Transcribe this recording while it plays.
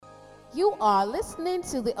You are listening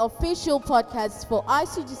to the official podcast for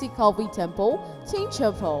ICGC Calvary Temple, Teen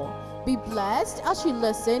Chapel. Be blessed as you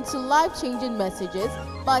listen to life-changing messages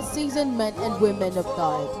by seasoned men and women of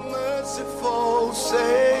God.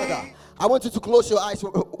 I want you to close your eyes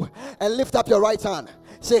and lift up your right hand.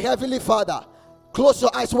 Say, Heavenly Father. Close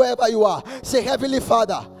your eyes wherever you are. Say, Heavenly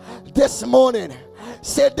Father, this morning,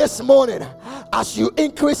 as you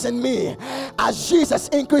increase in me, as Jesus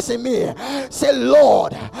increase in me, say,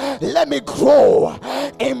 Lord, let me grow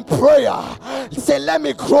in prayer. Say, let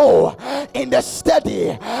me grow in the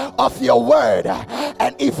study of your word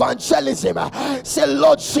and evangelism. Say,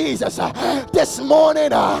 Lord Jesus, this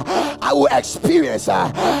morning I will experience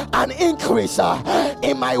an increase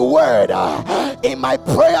in my word, in my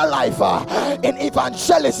prayer life, in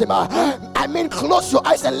evangelism. Close your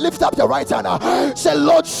eyes and lift up your right hand. Say,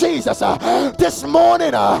 Lord Jesus, this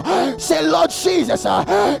morning, say, Lord Jesus,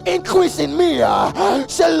 increase in me.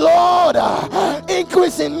 Say, Lord,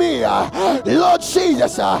 increase in me. Lord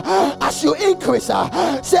Jesus, as you increase,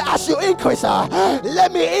 say, as you increase,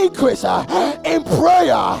 let me increase in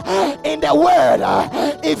prayer, in the word,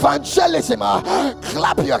 evangelism.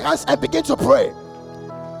 Clap your hands and begin to pray.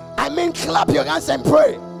 Clap your hands and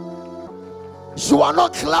pray. You are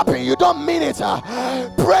not clapping, you don't mean it.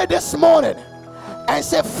 Pray this morning and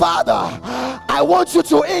say, Father, I want you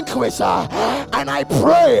to increase, and I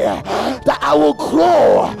pray that I will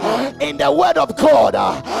grow in the word of God.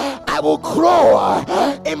 I will grow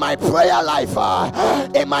in my prayer life,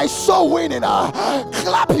 in my soul winning.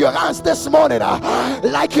 Clap your hands this morning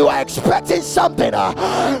like you are expecting something.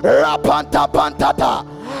 Rapanta pantata.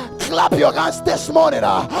 Clap your hands this morning,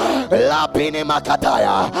 Labini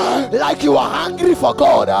Makataya, like you are hungry for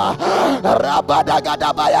God.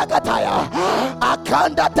 Rabadagadabaya Kataya,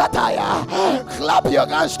 Akanda Tataya. Clap your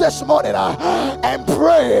hands this morning and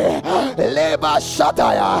pray. Leba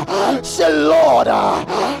Shataya. Say, Lord,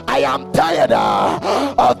 I am tired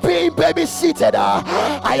of being babysitted.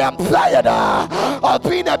 I am tired of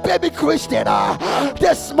being a baby Christian.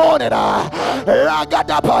 This morning,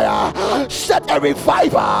 Ragadapaya, set a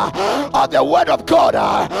revival of the word of God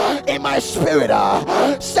in my spirit.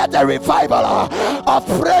 Set a revival of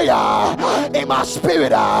prayer in my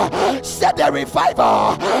spirit. Set a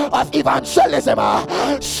revival of evangelism.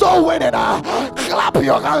 So winning. Clap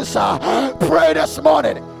your hands. Pray this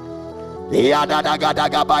morning.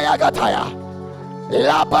 Yadadagadabayagataya.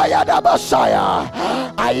 La bayada basaya,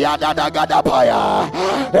 ayada da gadapaya,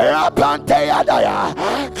 rapante adaya.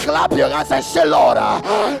 Clap your hands and say, Lord,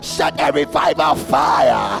 set a revival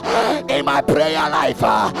fire in my prayer life.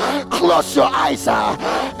 Close your eyes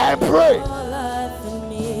and pray.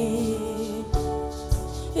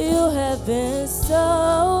 You have been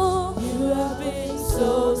so good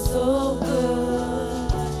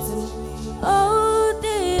to me. Oh,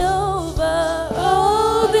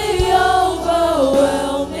 the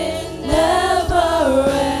overwhelming,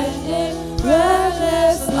 never-ending,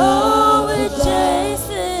 reckless, it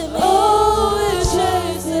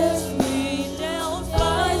chases me down,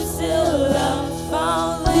 find still I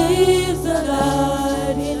found, leaves the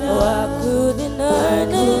light. I couldn't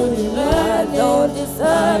earn it, I don't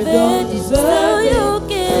deserve it, still you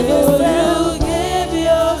give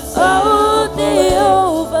yourself. Oh,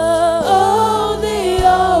 the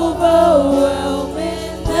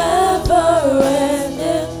overwhelming,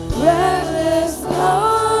 never-ending, reckless.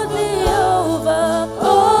 Oh,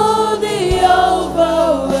 the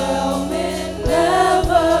overwhelming,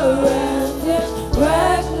 never-ending,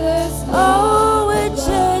 reckless. Oh, it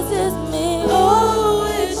chases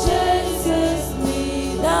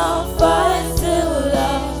me down, fight till I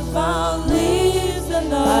found, leaves the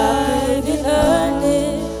night. I didn't earn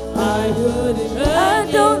it, I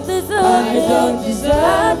don't deserve it,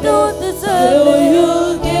 I don't deserve it.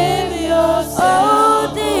 You give yourself.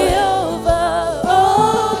 Oh, the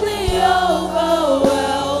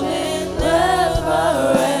overwhelming,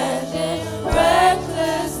 never-ending,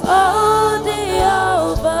 reckless. Oh, the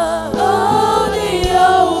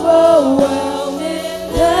overwhelming,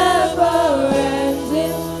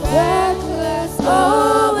 never-ending, reckless.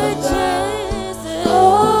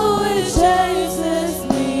 Oh, it chases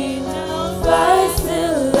me down, fight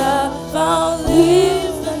till I found,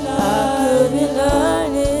 leaves the night.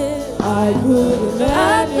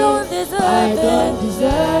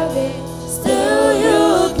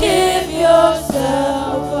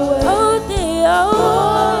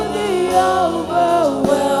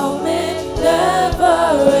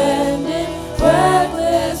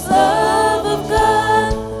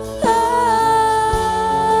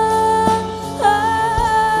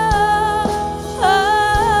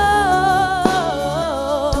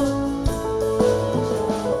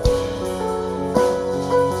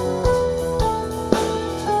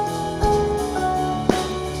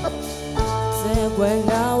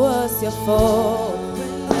 was your fault,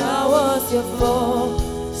 when I was your fault,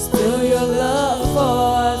 still your love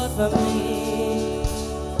fought for me.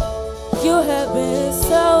 You have been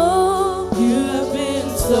so good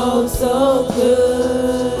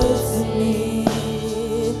to me.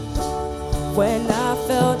 When I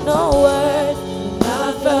felt no worth,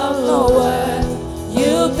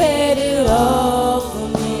 you paid it all for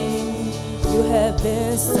me. You have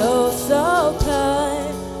been so kind.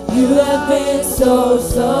 You have been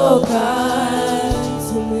so kind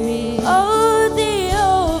to me. Oh, the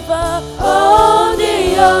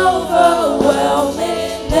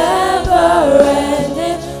overwhelming,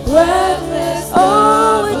 never-ending, reckless.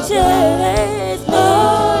 Oh, it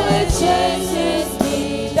chases me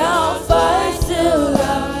down, fights till I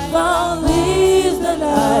found leaves the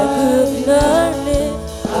night. I couldn't earn it.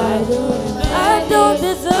 I don't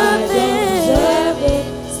deserve it.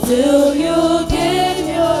 Still you give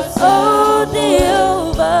yourself. Oh,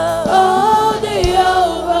 the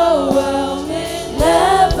overwhelming,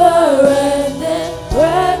 never-ending,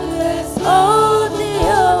 reckless. Oh, the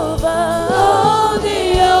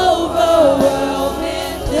overwhelming,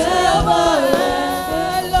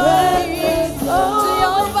 never-ending, reckless.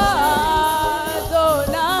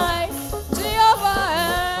 Jehovah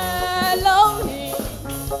Elohim,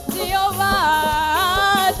 Jehovah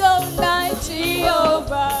Adonai,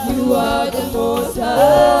 Jehovah. You are the Most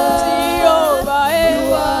High. Jehovah,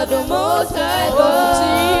 you are the Most High God.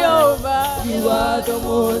 Jehovah, you are the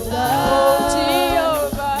Most High.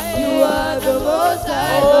 Jehovah, you are the Most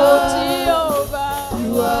High God. Jehovah,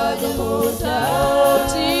 you are the Most High.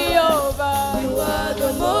 Jehovah, you are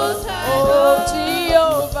the Most High God.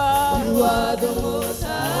 Jehovah, you are the Most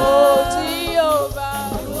High. Jehovah,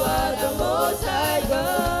 you are the Most High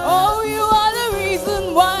God. Oh, you are the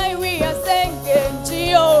reason why we are singing.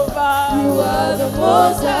 Jehovah, you are the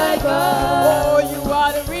Most High God. Oh, you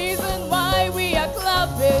are the reason why we are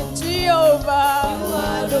clapping. Jehovah, you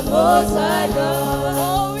are the Most High God.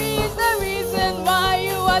 Oh, he is the reason why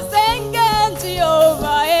you are singing.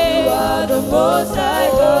 Jehovah, you are the Most High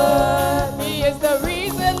God. He is the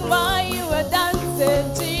reason why you are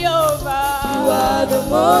dancing. Jehovah, you are the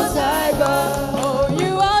Most High God. Oh,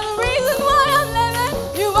 you are the reason why I'm living.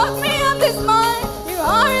 You woke me up this morning. You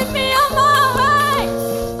hurried me on my way.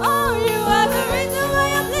 Oh, you are the reason why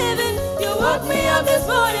I'm living. You woke me up this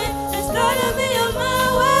morning and started me on my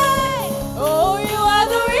way. Oh, you are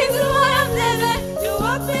the reason why I'm living. You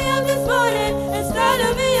woke me up this morning and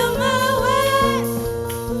started me on my way.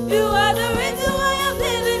 You are the reason why I'm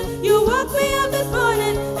living. You woke me up this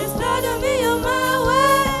morning and started me on my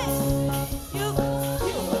way. You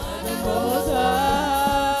are the Most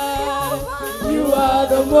High. You are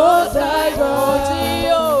the Most High God.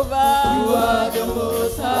 Jehovah, you are the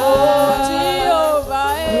Most High.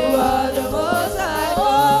 Jehovah, you are the Most High God. Oh,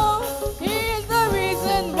 he is the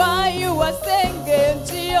reason why you are singing.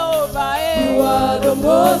 Jehovah, you are the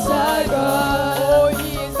Most High God. Oh,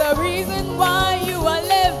 he is the reason why you are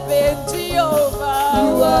living. Jehovah,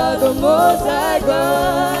 you are the Most High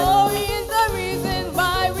God. Oh, he is the reason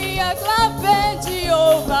why we are clapping.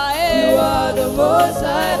 Jehovah, you are the Most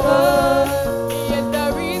High God. He is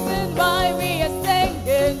the reason why we are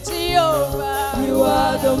singing. Jehovah, you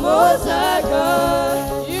are the Most High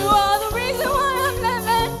God. You are the reason why I'm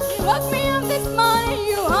living. You woke me up this morning.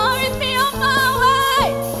 You hurried me on my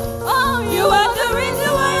way. Oh, you are the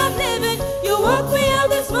reason why I'm living. You woke me up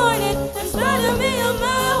this morning and started me on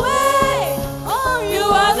my way. Oh, you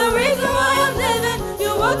are the reason why I'm living.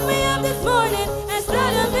 You woke me up this morning and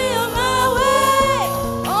started me on my way.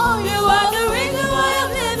 Oh, you are the reason why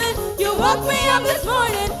I'm living. You woke me up this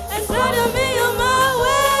morning and started me on my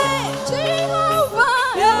way. Jehovah,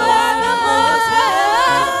 you are the Most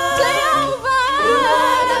High. Jehovah, you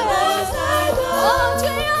are the Most High. Oh,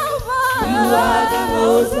 Jehovah, you are the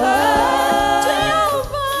Most High.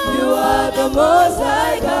 Jehovah, you are the Most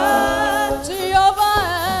High God. Jehovah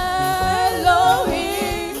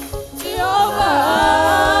Elohim,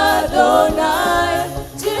 Jehovah Adonai,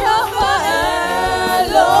 Jehovah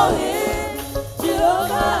Elohim,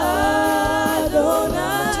 Jehovah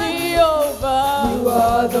Adonai, Jehovah, you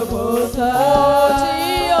are the Most High.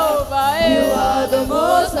 Jehovah, you are the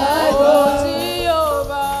Most High God.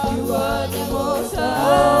 Jehovah, you are the Most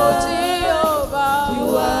High. Jehovah, you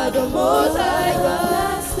are the Most High God.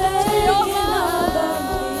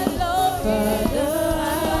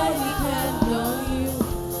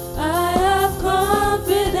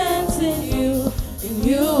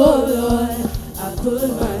 Oh Lord, I put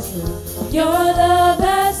myself. Your love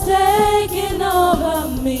has taken over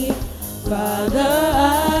me. Father,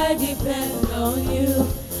 I depend on you.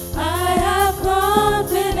 I have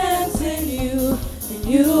confidence in you,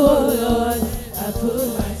 oh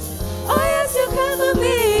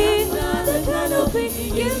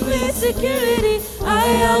me security. I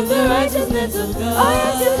am the righteousness of God. Oh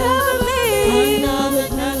yes, you cover me. Under the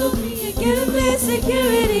canopy, you give me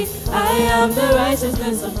security. I am the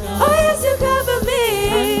righteousness of God. Oh yes, you cover me.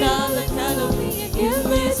 Under the canopy, you give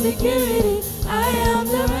me security. I am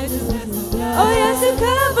the righteousness of God. Oh yes, you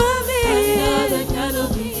cover me. Under the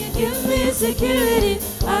canopy, you give me security.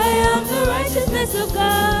 I am the righteousness of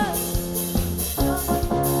God.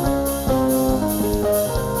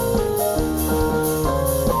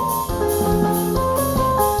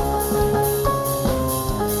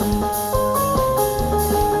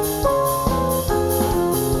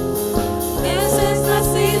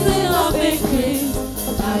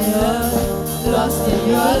 Lost in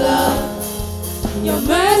your love, your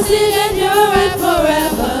mercy endureth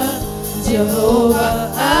forever, Jehovah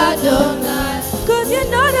Adonai. Cause you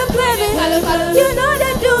know the plan me, you know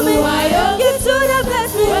the do me, you too the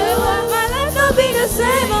bless me. My life don't be the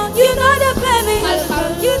same, you know the plan me,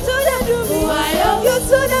 you too the do me, you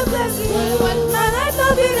too the bless me. My life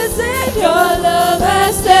don't be the same. Your love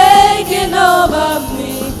has taken over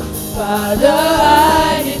me, Father,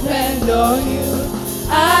 I depend on you.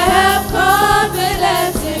 I have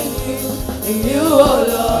confidence in you, oh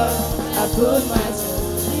Lord. I put my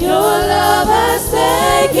trust. Your love has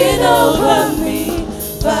taken over me,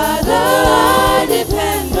 Father. I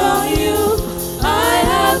depend on you. I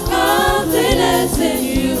have confidence in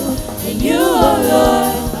you, oh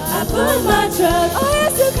Lord. I put my trust. Oh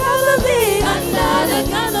yes, you cover me under the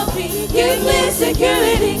canopy. Give me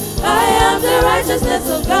security. I am the righteousness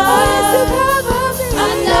of God. Oh yes, you cover me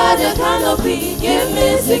under the canopy. Give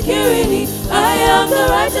me security. I am the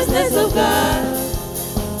righteousness of God.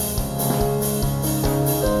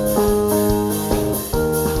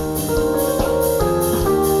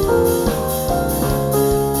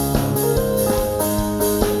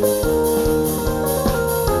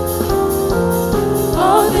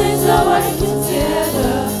 All things are working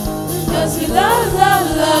together because you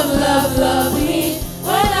love me.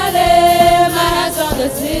 When I lay my hands on the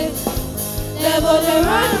sick, devil they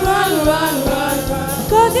run.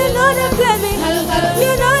 Cause you know they play me,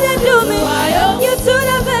 you know they do me, you too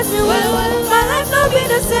they bless me. My life not be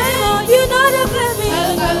the same, you know they play me,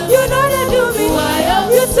 you know they do me,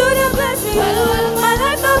 you too they bless me. My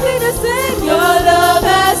life not be the same. Your love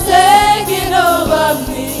has taken over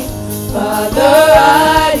me, Father,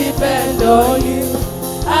 I depend on you.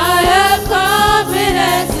 I have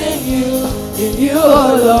confidence in you,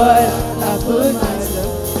 oh Lord. I put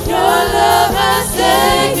myself. Your love has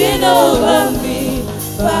taken over me,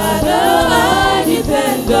 Father, I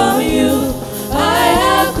depend on you. I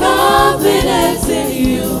have confidence in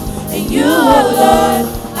you, oh Lord.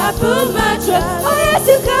 I put my trust. Oh yes,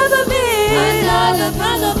 you cover me under the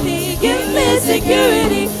canopy. Give me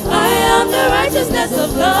security. I am the righteousness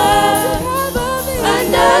of God.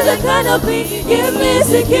 Under the canopy, give me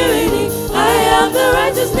security. I am the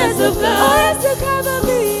righteousness of God. Oh yes, you cover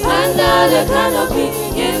me under the canopy.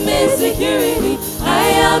 Give me security. I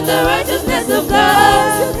am the righteousness of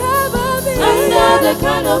God. Under the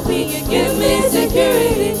canopy, give me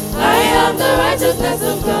security. I am the righteousness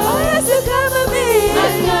of God. Oh yes, you cover me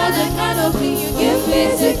under the canopy. Give me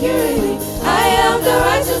security. I am the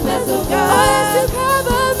righteousness of God. Oh yes, you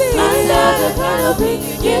cover me under the canopy.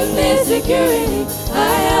 Give me security. I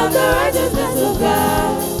am the righteousness of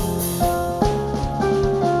God.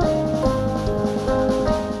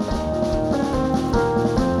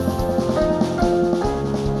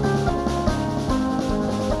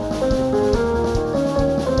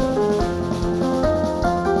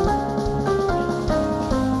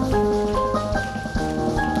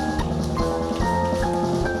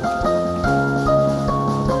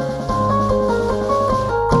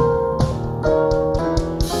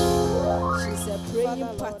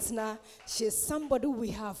 She's somebody we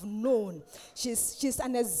have known. She's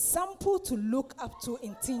an example to look up to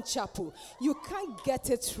in Teen Chapel. You can't get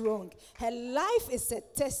it wrong. Her life is a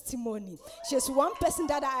testimony. She's one person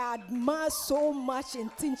that I admire so much in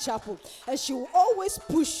Teen Chapel. And she will always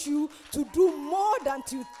push you to do more than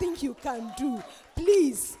you think you can do.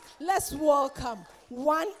 Please, let's welcome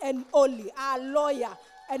one and only, our lawyer,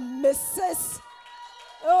 and Mrs.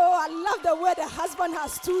 Oh, I love the way the husband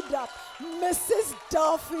has stood up. Mrs.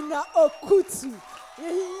 Delphina Okutu.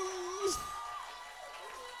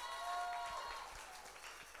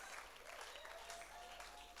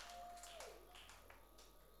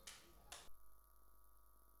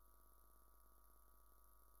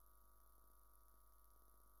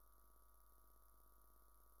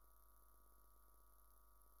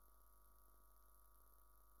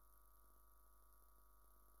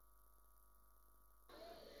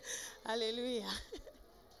 Hallelujah.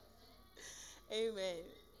 Amen.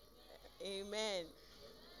 Amen.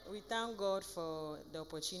 We thank God for the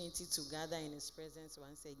opportunity to gather in His presence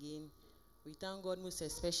once again. We thank God most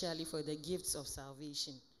especially for the gifts of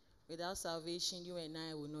salvation. Without salvation, you and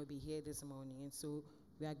I will not be here this morning. And so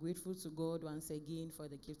we are grateful to God once again for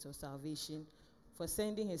the gift of salvation, for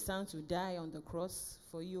sending His Son to die on the cross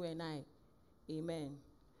for you and I. Amen.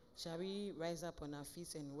 Shall we rise up on our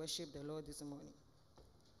feet and worship the Lord this morning?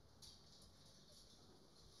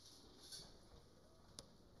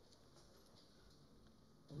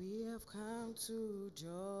 We have come to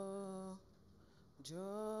draw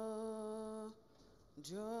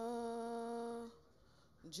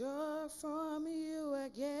from you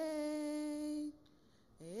again.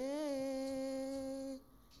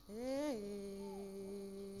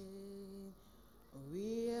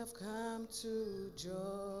 We have come to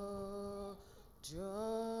draw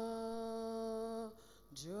from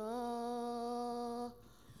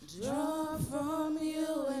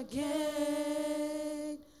you again.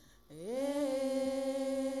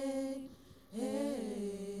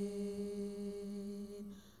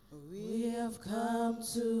 We have come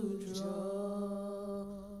to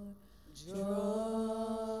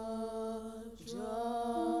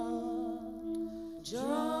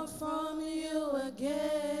draw from you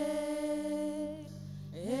again.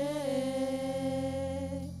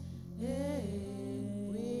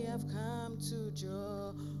 We have come to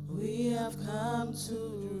draw. We have come to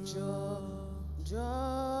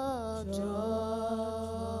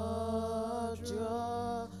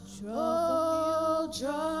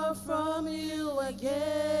draw from you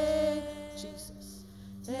again, Jesus.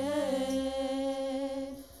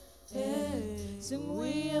 So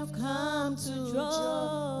we have come to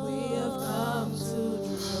draw. We have come to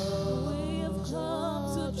draw. We have come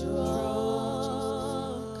to draw.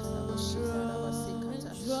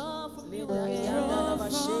 Draw from you again.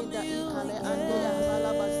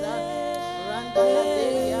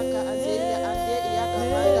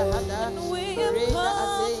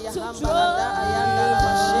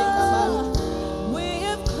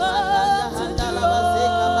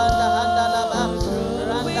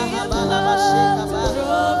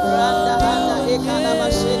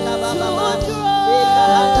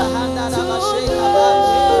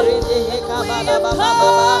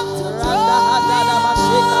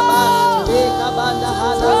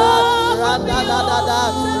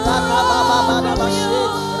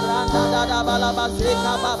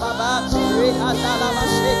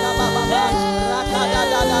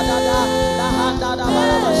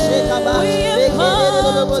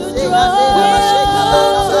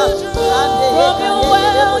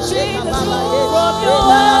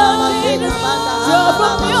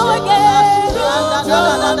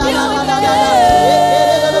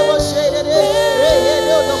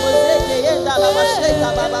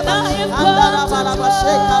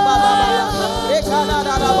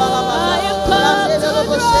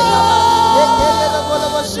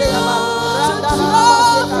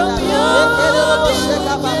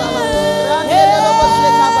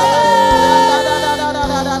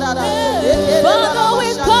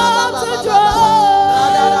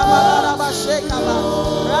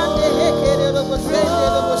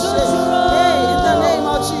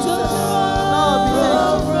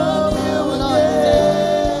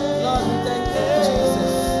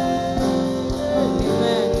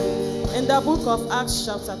 Book of Acts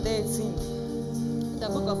chapter 13. The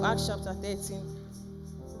book of Acts chapter 13.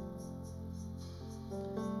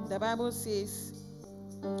 The Bible says,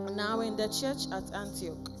 now in the church at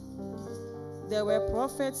Antioch, there were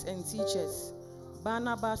prophets and teachers,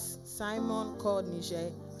 Barnabas, Simon called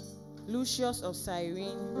Niger, Lucius of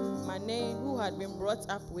Cyrene, Manaen, who had been brought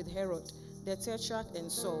up with Herod, the Tetrarch,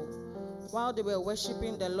 and Saul. While they were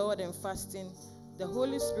worshiping the Lord and fasting, the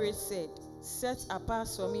Holy Spirit said, set apart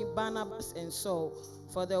for me Barnabas and Saul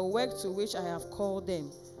for the work to which I have called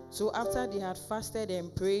them. So after they had fasted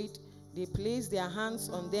and prayed, they placed their hands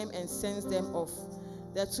on them and sent them off.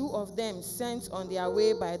 The two of them, sent on their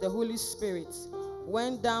way by the Holy Spirit,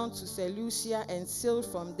 went down to Seleucia and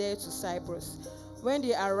sailed from there to Cyprus. When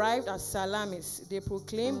they arrived at Salamis, they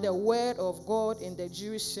proclaimed the word of God in the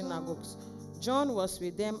Jewish synagogues. John was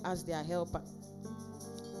with them as their helper.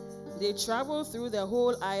 They traveled through the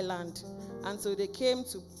whole island until they came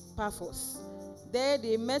to Paphos. There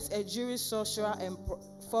they met a Jewish sorcerer and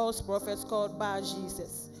false prophet called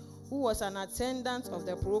Bar-Jesus, who was an attendant of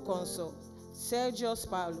the proconsul, Sergius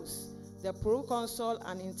Paulus. The proconsul,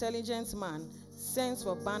 an intelligent man, sent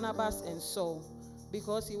for Barnabas and Saul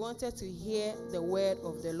because he wanted to hear the word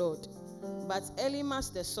of the Lord. But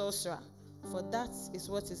Elymas the sorcerer, for that is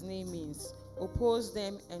what his name means, opposed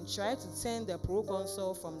them and tried to turn the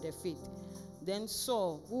proconsul from the faith. Then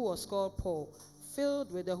Saul, who was called Paul,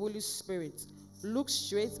 filled with the Holy Spirit, looked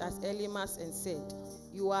straight at Elymas and said,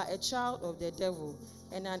 "You are a child of the devil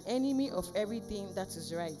and an enemy of everything that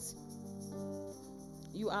is right.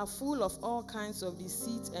 You are full of all kinds of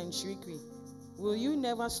deceit and trickery. Will you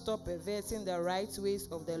never stop perverting the right ways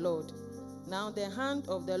of the Lord? Now the hand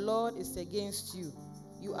of the Lord is against you.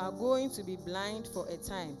 You are going to be blind for a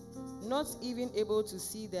time, not even able to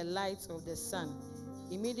see the light of the sun."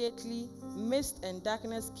 Immediately, mist and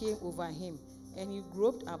darkness came over him, and he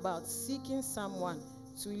groped about, seeking someone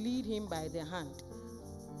to lead him by the hand.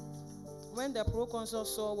 When the proconsul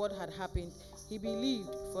saw what had happened, he believed,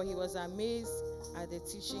 for he was amazed at the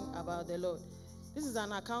teaching about the Lord. This is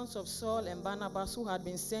an account of Saul and Barnabas who had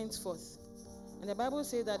been sent forth. And the Bible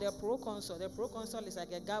says that the proconsul is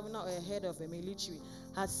like a governor or a head of a military,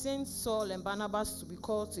 had sent Saul and Barnabas to be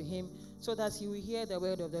called to him so that he will hear the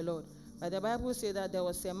word of the Lord. But the Bible says that there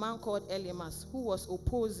was a man called Elymas who was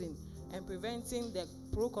opposing and preventing the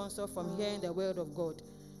proconsul from hearing the word of God.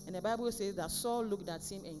 And the Bible says that Saul looked at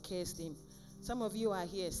him and cursed him. Some of you are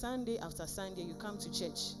here, Sunday after Sunday, you come to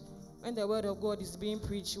church. When the word of God is being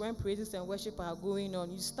preached, when praises and worship are going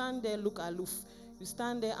on, you stand there, look aloof. You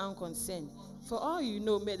stand there unconcerned. For all you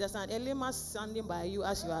know, there's an Elymas standing by you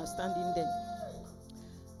as you are standing there.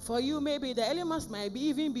 For you, maybe the Elymas might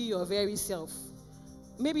even be your very self.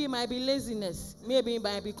 Maybe it might be laziness. Maybe it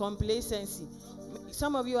might be complacency.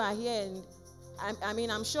 Some of you are here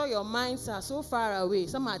and I'm sure your minds are so far away.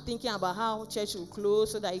 Some are thinking about how church will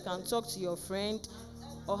close so that you can talk to your friend,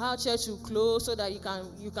 or how church will close so that you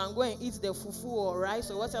can go and eat the fufu or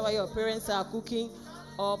rice or whatever your parents are cooking,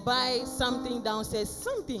 or buy something downstairs,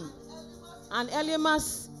 something. And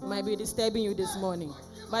Elymas might be disturbing you this morning.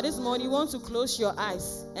 But this morning, you want to close your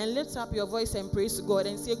eyes and lift up your voice and praise to God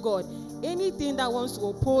and say, "God, anything that wants to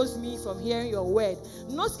oppose me from hearing your word,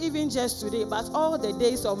 not even just today, but all the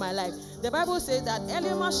days of my life." The Bible says that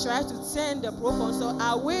Elymas tried to turn the proconsul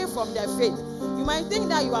away from their faith. You might think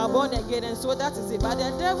that you are born again, and so that is it. But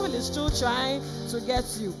the devil is still trying to get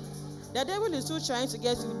you. The devil is still trying to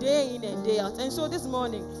get you day in and day out. And so this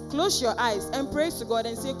morning, close your eyes and praise to God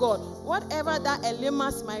and say, "God, whatever that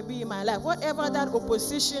Elymas might be in my life, whatever that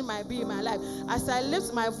opposition might be in my life, as I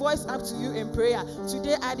lift my voice up to you in prayer,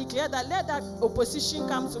 today I declare that let that opposition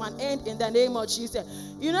come to an end in the name of Jesus."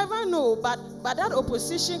 You never know, but that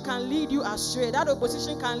opposition can lead you astray. That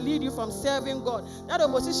opposition can lead you from serving God. That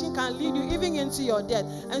opposition can lead you even into your death.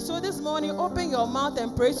 And so this morning, open your mouth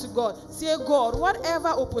and praise to God. Say, "God, whatever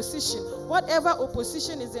opposition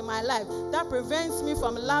is in my life that prevents me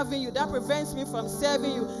from loving you, that prevents me from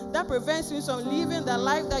serving you, that prevents me from living the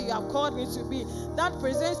life that you have called me to be, that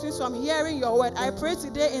prevents me from hearing your word, I pray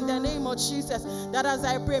today in the name of Jesus that as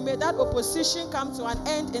I pray, may that opposition come to an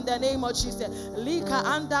end in the name of Jesus."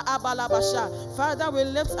 Father, we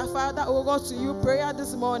lift our Father, oh God, to you prayer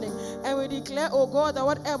this morning, and we declare, oh God, that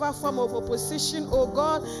whatever form of opposition, oh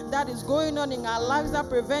God, that is going on in our lives that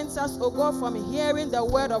prevents us, oh God, from hearing the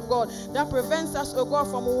word of God, that prevents us, oh God,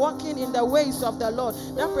 from walking in the ways of the Lord,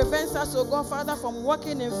 that prevents us, oh God, Father, from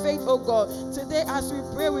walking in faith, oh God. Today, as we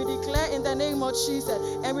pray, we declare in the name of Jesus,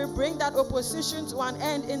 and we bring that opposition to an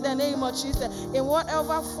end in the name of Jesus. In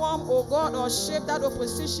whatever form, oh God, or shape that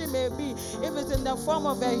opposition may be, if it's in the form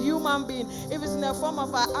of a human being, if it's in the form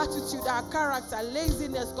of our attitude, our character,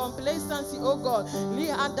 laziness, complacency, oh God.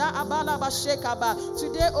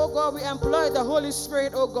 Today, oh God, we employ the Holy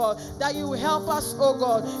Spirit, oh God, that you will help us, oh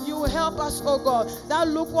God. You will help us, oh God. That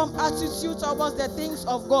lukewarm attitude towards the things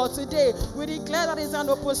of God. Today, we declare that it's an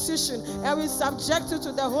opposition, and we subject it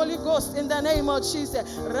to the Holy Ghost in the name of Jesus.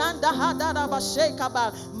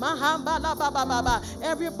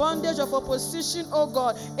 Every bondage of opposition, oh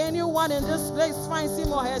God, anyone in this place finds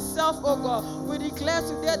him or herself, oh God, we declare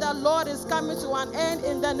today that Lord is coming to an end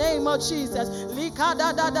in the name of Jesus.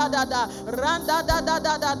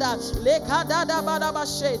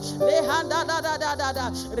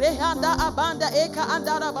 Rehanda abanda eka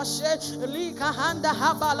andara bashe lika handa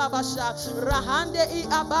habala basha rahande I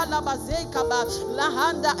abala bazeka ba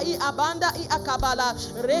lahanda I abanda I akabala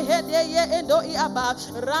rehede ye endo I aba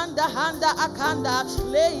randa handa akanda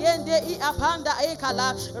leyende I apanda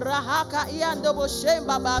ekala rahaka I ando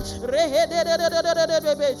boshemba ba rehede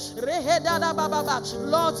reheda baba.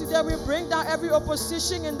 Lord, today we bring down every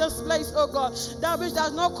opposition in this place, oh God, that which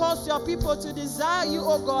does not cause your people to desire you,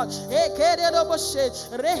 oh God.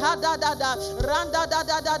 Rehanda Lehada da da, Randa da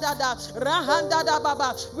da da da da, Rahanda da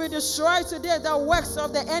baba. We destroy today the works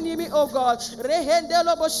of the enemy, oh God. Rehende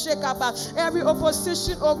lobo shekaba. Every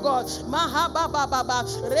opposition, oh God. Mahaba baba.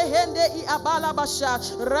 Rehende I abala basha.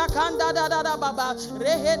 Rakanda da da da baba.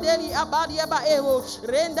 Rehende I abadia ba ewo.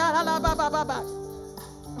 Renda la baba baba.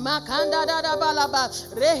 Makanda da da balaba,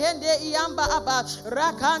 rehende iamba aba,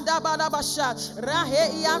 rakanda balabasha, rahe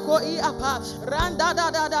iako iapa, randa da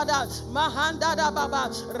da da da, mahanda da baba,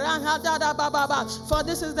 ranhada da baba. For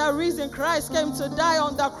this is the reason Christ came to die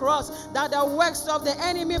on the cross, that the works of the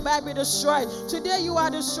enemy might be destroyed. Today you are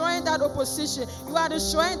destroying that opposition. You are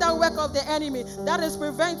destroying that work of the enemy that is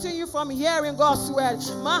preventing you from hearing God's word.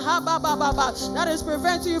 Mahaba baba, that is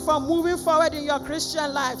preventing you from moving forward in your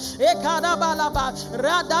Christian life. Ekada balaba,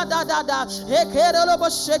 da da da da, hekerolobo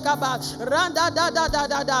shekaba, randa da da da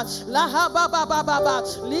da da, laha baba baba,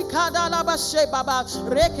 likada laba shebaba,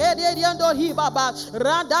 rekede diando hi baba,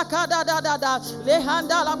 randa kada da da da,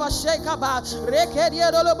 lehanda laba shekaba,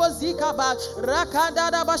 rekede rolobo zikaba,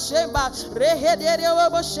 rakanda laba sheba, rehede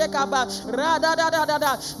rolobo shekaba, rada da da da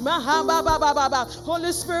da, mahaba baba baba.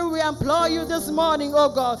 Holy Spirit, we implore you this morning, oh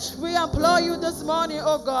God. We implore you this morning,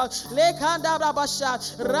 oh God. Lekanda rabasha,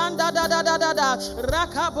 randa da da da da da,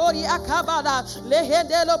 rakabori akabada,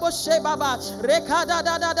 lehende lobo shebaba, rekada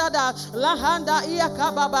da da da da, lahanda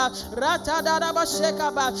iakababa, rata da da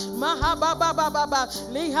bashekaba, mahaba baba,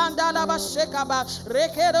 lihanda la bashekaba,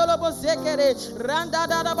 rekedo lobo zekere, randa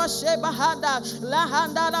da da bashebahanda,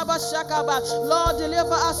 lahanda la bashakaba. Lord,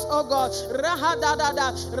 deliver us, oh God. Rahada da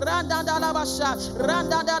da, randa da la basha,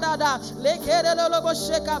 randa da da da, lekede lobo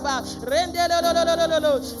shekaba, rende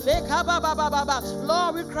lo lekaba baba.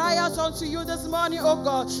 Lord, we cry out unto you this morning, oh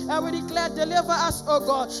God, and we declare, deliver us, oh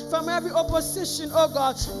God, from every opposition, oh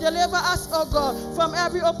God. Deliver us, oh God, from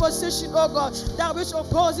every opposition, oh God, that which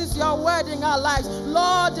opposes your word in our lives.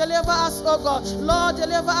 Lord, deliver us, oh God. Lord,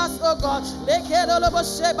 deliver us, oh God. Lekede lobo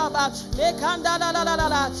shebaba, lekanda la la la la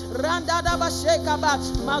la, randa da bashekaba,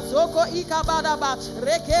 mazoko ikabadaba,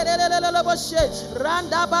 rekede lobo she,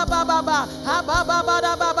 randa baba baba, ha baba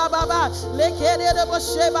baba, lekede lobo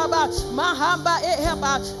shebaba, mahamba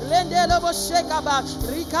eheba, lende lobo shekaba,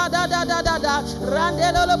 rikada da da da da,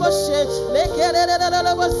 rande lobo she, lekede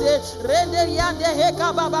lobo se, rende yande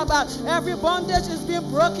hekaba baba. Every bondage is being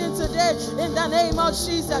broken today in the name of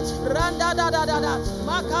Jesus. Randa da da da da,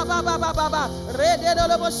 makaba baba, rende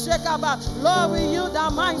lobo shekaba. Lord, we yield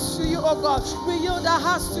our minds to you, oh God. We yield our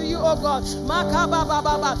hearts to you, oh God. Makaba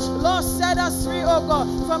baba. Lord, set us free, oh God,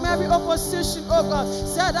 from every opposition, oh God.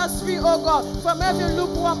 Set us free, oh God, from every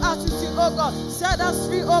lukewarm attitude, oh God. Set us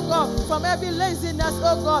free, oh God, from every laziness,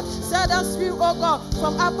 oh God. Set us free, oh God,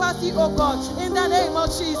 from apathy, oh God. In the name of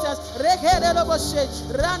Jesus. Rekede lobo she,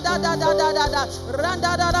 randa da da da da da,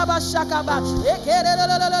 randa da da ba shakaba, ekede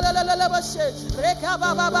lobo she,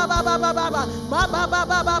 rekaba baba.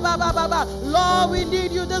 Lord, we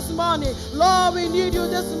need you this morning. Lord, we need you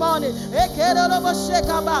this morning. Ekede lobo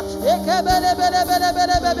shekaba, ekebele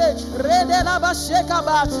bele, rede la ba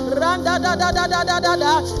shekaba, randa da da da da da da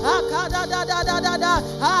da, akada da da da da da,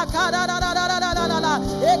 akada da da da da da da da,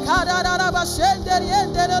 ekada da da ba shende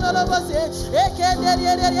yende lobo se, ekende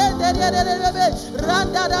yende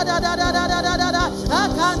randa da da da da da da da da,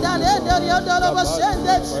 akanda yende lobo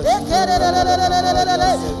shende, ekede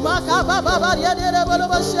makaba baba yende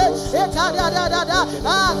lobo she, ekada da da da,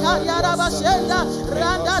 akada ba shenda,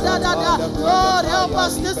 randa da da da. Lord, help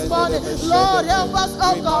us this morning. Lord, help us,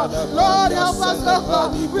 oh God. Lord, help us, oh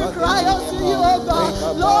God. We cry out to you, oh God.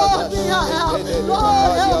 Lord, be our help.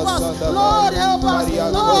 Lord, help us. Lord, help us.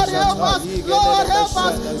 Lord, help us. Lord, help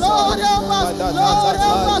us. Lord, help us. Lord,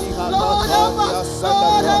 help us. Lord, help us.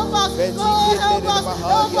 Lord, help us. Lord, help us.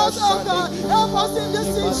 Help us, oh God. Help us in this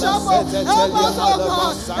chapel. Help us, oh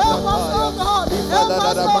God. Help us, oh God. Help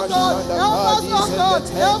us, oh God. Help us, oh God.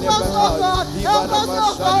 Help us, oh God. Help us,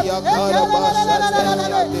 oh God.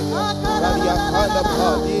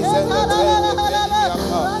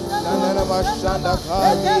 Mashanda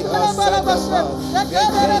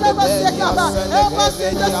Help us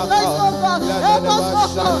in this place, oh God. Help us,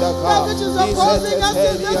 oh God. That which is opposing us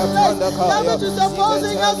in this place. That which is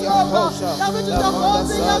opposing us, oh God. That which is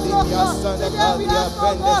opposing us, oh God. Today we ask,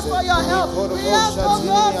 oh God, for your help. We ask, oh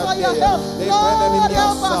God, for your help. Lord,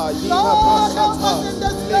 help us. Lord, help us in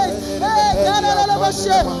this place. Hey, God, help us.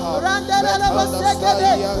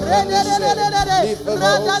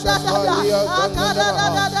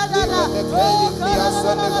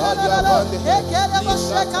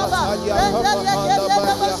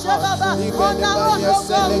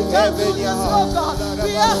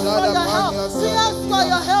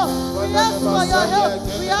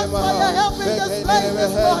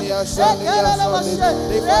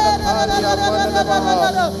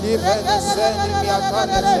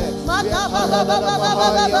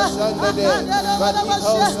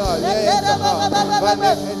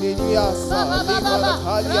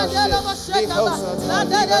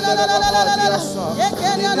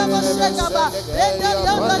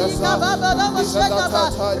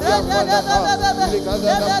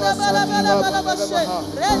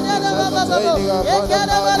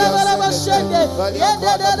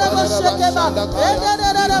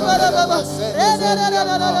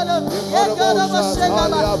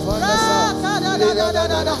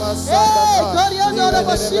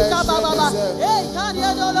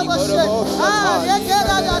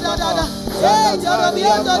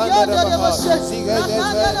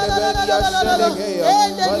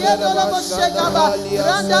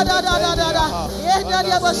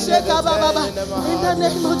 In the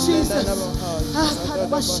name of Jesus.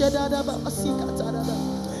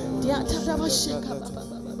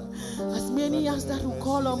 As many as that will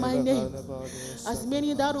call on my name, as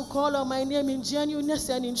many that will call on my name in genuineness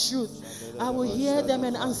and in truth, I will hear them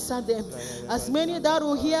and answer them. As many that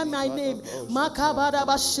will hear my name,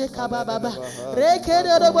 Makababa Sheka Baba,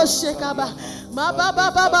 Rekedaba Sheka Baba,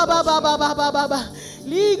 Mababa Baba,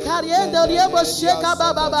 Li Karienda Riebo Sheka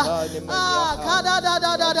Baba, Kada da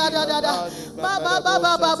da da da da da da, Baba.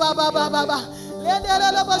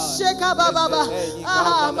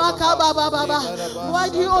 Why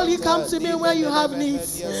do you only come to me when you have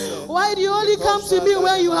needs? Why do you only come to me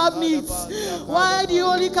when you have needs? Why do you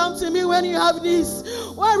only come to me when you have needs?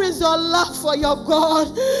 Where is your love for your God?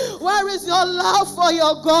 Where is your love for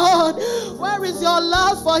your God? Where is your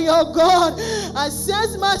love for your God? I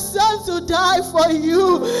sent my son to die for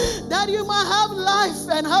you, that you might have life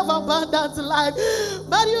and have abundant life.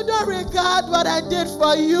 But you don't regard what I did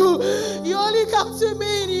for you. You only come to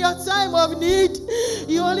me in your time of need.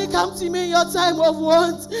 You only come to me in your time of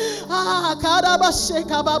want.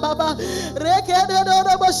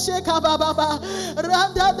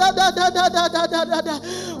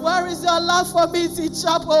 Where is your love for me,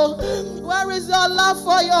 Chapel? Where is your love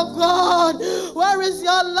for your God? Where is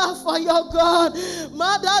your love for your God?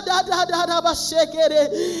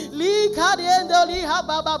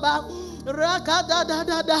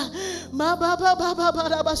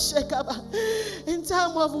 In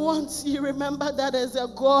time of want, you remember that there's a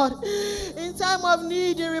God. In time of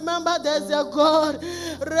need, you remember there's a God.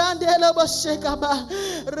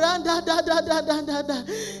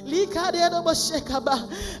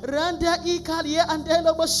 Randa ikalia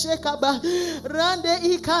andelo boshekaba, rande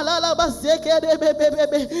ikalala bazeke de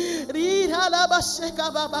bebe, rihala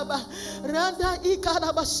bashekaba baba, randa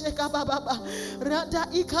ikala bashekaba baba, randa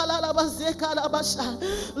ikalala bazeka la basha.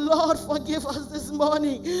 Lord, forgive us this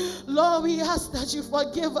morning. Lord, we ask that you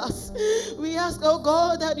forgive us. We ask, oh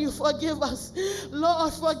God, that you forgive us.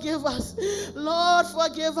 Lord, forgive us. Lord,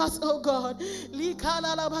 forgive us, oh God.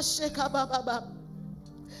 Likalala bashekaba baba.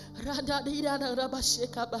 Randa dida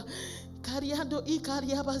rabashekaba. Kariando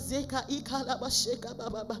ikariaba zeka ikalaba sheka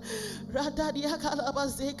baba. Randa dia kalaba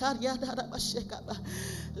zeka riada rabasheka ba.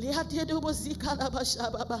 Liatedo bozika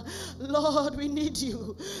labashababa. Lord, we need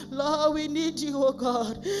you. Lord, we need you, oh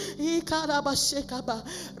God. Ikalaba sheka ba.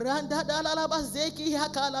 Randa dalaba zeki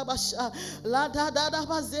yakalabasha. Lada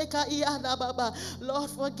dalaba zeka iada baba.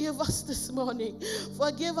 Lord, forgive us this morning.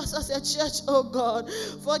 Forgive us as a church, oh God.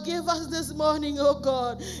 Forgive us this morning, oh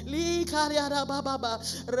God. Li kariada baba.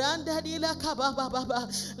 Randa la kababa baba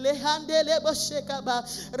le hande le bosheka ba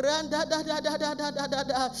randa da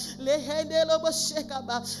le hande lo bosheka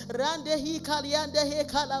ba rande hi kaliande he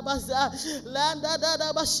kalabaza landa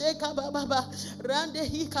da bosheka baba rande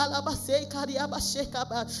hi kalabase karia bosheka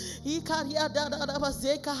ba hi karia da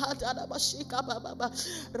bazeka hata da bosheka baba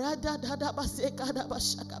randa da baseka da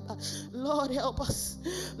bosheka ba. Lord, help us.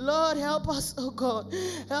 Lord, help us, oh God.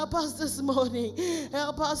 Help us this morning.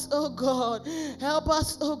 Help us, oh God. Help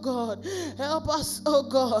us, oh God. Help us, oh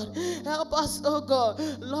God. Help us, oh God.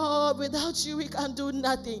 Lord, without you we can do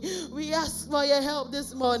nothing. We ask for your help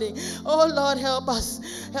this morning. Oh Lord, help us.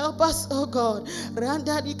 Help us, oh God.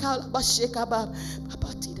 Randa di kalabasheka ba.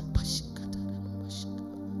 Papatida basheka ta basheka.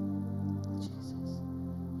 Jesus.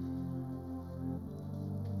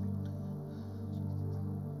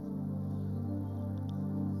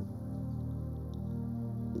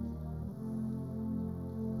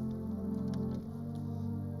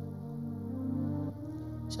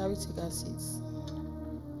 Shall we take our seats?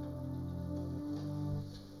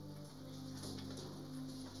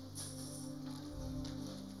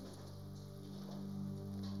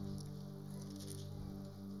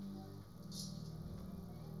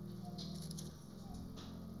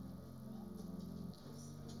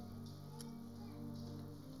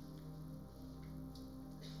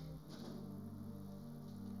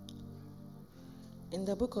 In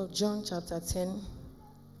the book of John, chapter 10,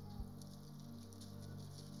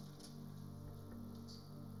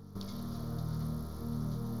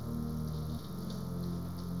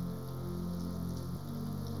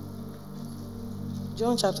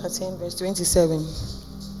 John chapter 10, verse 27.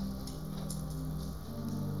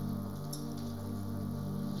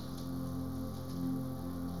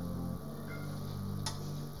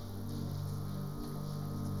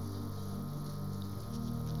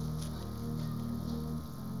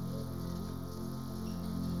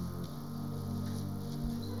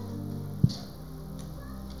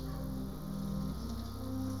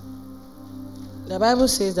 The Bible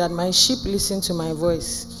says that my sheep listen to my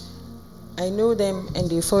voice. I know them and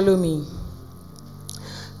they follow me.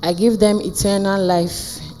 I give them eternal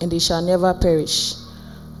life and they shall never perish.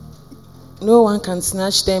 No one can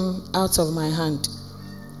snatch them out of my hand.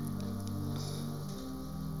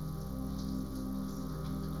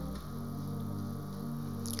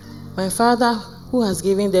 My Father who has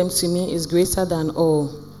given them to me is greater than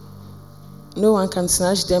all. No one can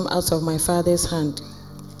snatch them out of my Father's hand.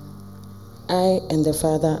 I and the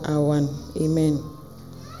Father are one. Amen.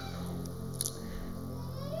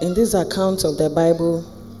 In this account of the Bible,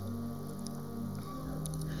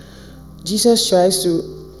 Jesus tries to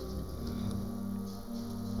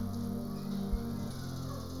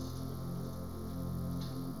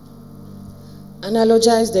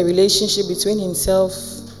analogize the relationship between himself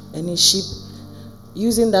and his sheep,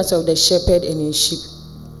 using that of the shepherd and his sheep.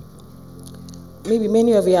 Maybe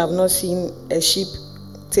many of you have not seen a shepherd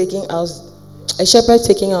taking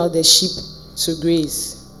out the sheep to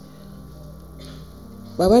graze.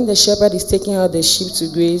 But when the shepherd is taking out the sheep to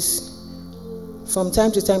graze, from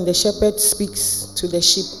time to time the shepherd speaks to the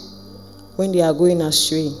sheep when they are going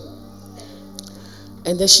astray.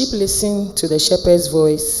 And the sheep listen to the shepherd's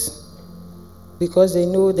voice because they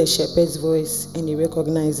know the shepherd's voice and they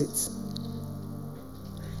recognize it.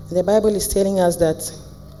 And the Bible is telling us that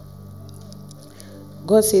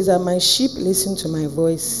God says that my sheep listen to my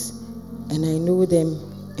voice and I know them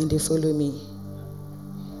and they follow me.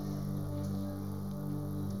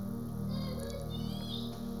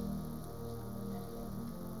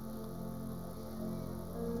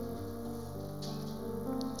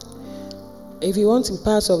 If you want to be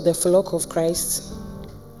part of the flock of Christ,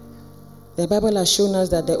 the Bible has shown us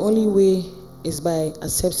that the only way is by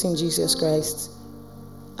accepting Jesus Christ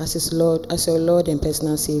as his Lord, as your Lord and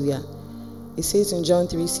personal Savior. It says in John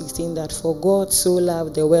 3:16 that for God so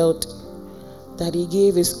loved the world that he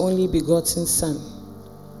gave his only begotten Son,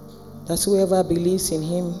 that whoever believes in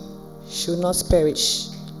him should not perish,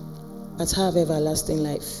 but have everlasting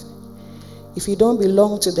life. If you don't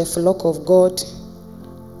belong to the flock of God,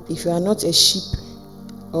 if you are not a sheep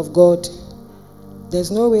of God,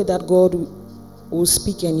 there's no way that God will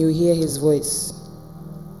speak and you hear his voice,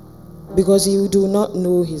 because you do not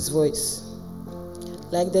know his voice.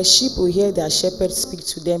 Like the sheep will hear their shepherd speak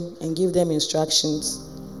to them and give them instructions.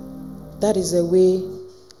 That is the way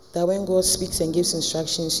that when God speaks and gives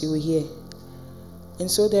instructions, you will hear.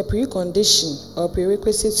 And so the precondition or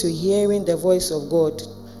prerequisite to hearing the voice of God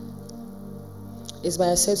is by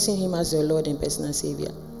accepting him as your Lord and personal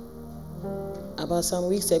Savior. About some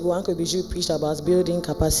weeks ago, Uncle Bijou preached about building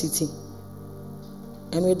capacity.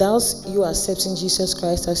 And without you accepting Jesus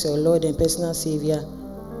Christ as your Lord and personal Savior,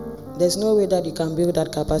 there's no way that you can build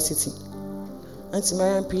that capacity. Auntie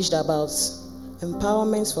Mariam preached about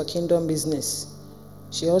empowerment for kingdom business.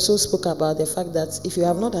 She also spoke about the fact that if you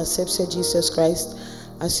have not accepted Jesus Christ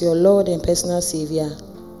as your Lord and personal Savior,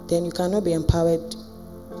 then you cannot be empowered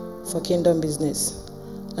for kingdom business.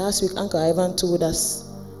 Last week, Uncle Ivan told us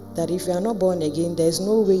that if you are not born again, there is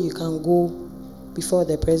no way you can go before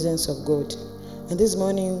the presence of God. And this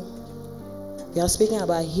morning, we are speaking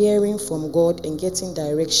about hearing from God and getting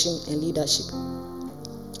direction and leadership.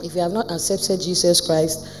 If you have not accepted Jesus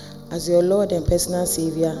Christ as your Lord and personal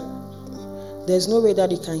Savior, there's no way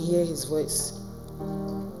that you can hear his voice.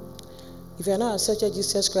 If you have not accepted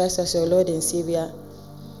Jesus Christ as your Lord and Savior,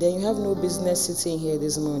 then you have no business sitting here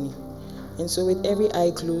this morning. And so with every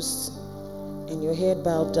eye closed and your head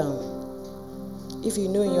bowed down, if you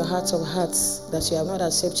know in your heart of hearts that you have not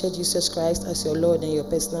accepted Jesus Christ as your Lord and your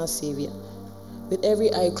personal Savior, with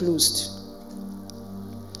every eye closed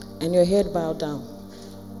and your head bowed down,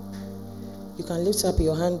 You can lift up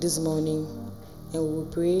your hand this morning and we will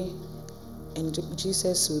pray, and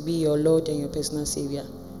Jesus will be your Lord and your personal Savior.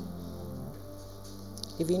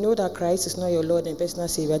 If you know that Christ is not your Lord and personal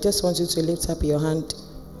Savior, I just want you to lift up your hand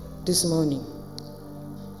this morning.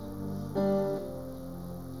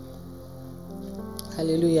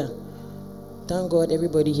 Hallelujah. Thank God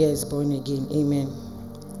everybody here is born again. Amen.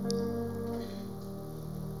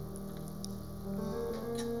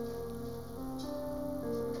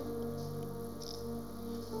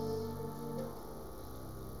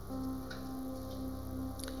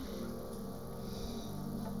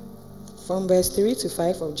 From verse 3 to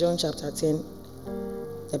 5 of John chapter 10,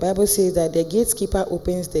 the Bible says that the gatekeeper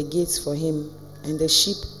opens the gates for him, and the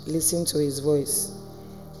sheep listen to his voice.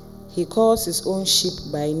 He calls his own sheep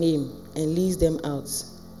by name and leads them out.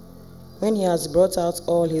 When he has brought out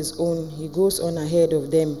all his own, he goes on ahead of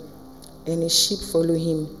them, and his sheep follow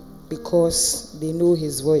him because they know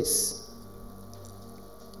his voice.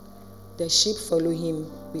 The sheep follow him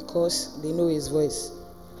because they know his voice.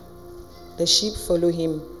 The sheep follow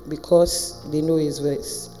him because they know his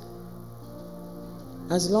voice.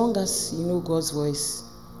 As long as you know God's voice,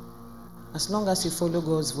 as long as you follow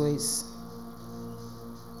God's voice,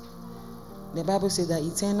 the Bible says that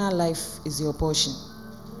eternal life is your portion.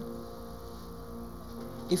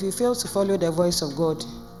 If you fail to follow the voice of God,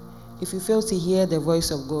 if you fail to hear the voice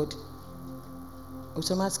of God,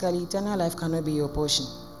 automatically eternal life cannot be your portion.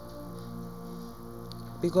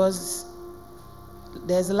 Because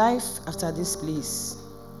there's life after this place.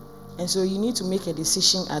 And so you need to make a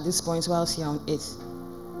decision at this point whilst here on earth,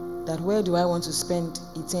 that where do I want to spend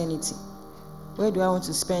eternity? Where do I want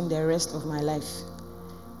to spend the rest of my life?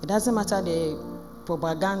 It doesn't matter the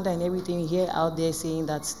propaganda and everything you hear out there saying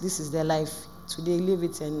that this is their life, today live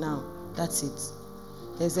it and now. That's it.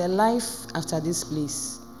 There's a life after this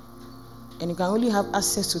place. And you can only have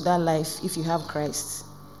access to that life if you have Christ.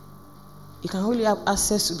 You can only have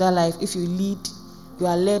access to that life if you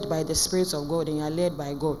are led by the Spirit of God and you are led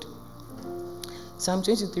by God. Psalm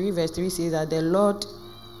 23 verse 3 says that the Lord,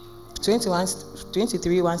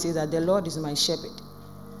 23:1 says that the Lord is my shepherd.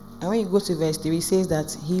 And when you go to verse 3, it says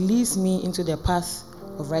that he leads me into the path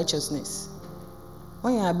of righteousness.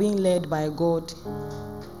 When you are being led by God,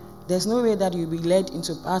 there's no way that you'll be led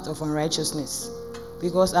into a path of unrighteousness,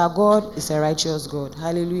 because our God is a righteous God.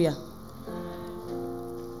 Hallelujah.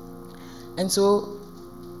 And so,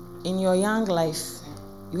 in your young life,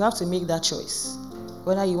 you have to make that choice,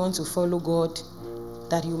 whether you want to follow God,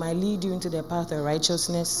 that he might lead you into the path of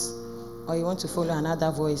righteousness, or you want to follow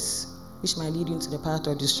another voice, which might lead you into the path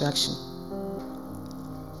of distraction.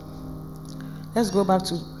 Let's go back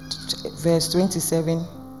to verse 27.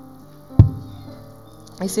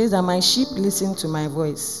 It says that my sheep listen to my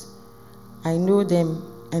voice. I know them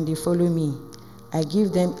and they follow me. I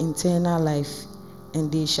give them eternal life,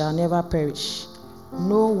 and they shall never perish.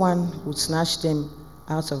 No one would snatch them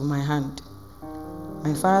out of my hand.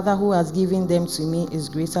 My Father who has given them to me is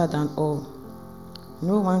greater than all.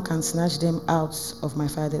 No one can snatch them out of my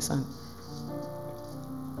Father's hand.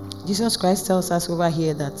 Jesus Christ tells us over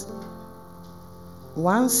here that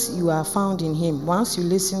once you are found in him, once you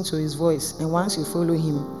listen to his voice, and once you follow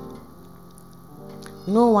him,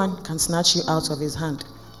 no one can snatch you out of his hand.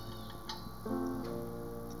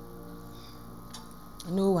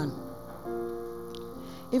 No one.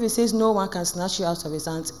 If it says no one can snatch you out of his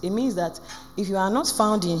hand, it means that if you are not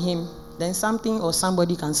found in him, then something or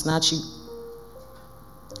somebody can snatch you.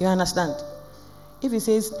 You understand? If it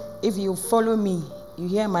says, if you follow me, you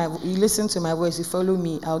listen to my voice, you follow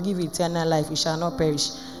me, I'll give you eternal life, you shall not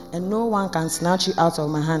perish, and no one can snatch you out of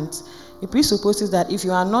my hand. It presupposes that if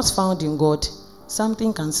you are not found in God,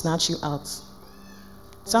 something can snatch you out.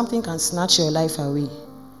 Something can snatch your life away.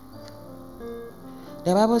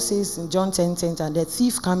 The Bible says in John 10:10 that the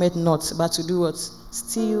thief cometh not, but to do what?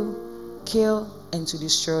 Steal, kill, and to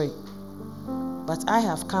destroy. But I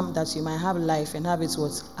have come that you might have life and have it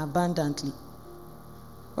what? Abundantly.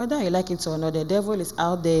 Whether you like it or not, the devil is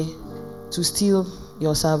out there to steal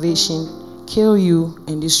your salvation, kill you,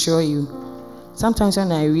 and destroy you. Sometimes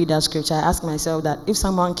when I read that scripture, I ask myself that if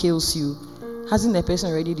someone kills you, hasn't the person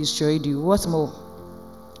already destroyed you? What more?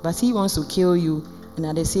 But he wants to kill you and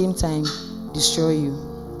at the same time destroy you.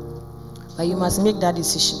 But you must make that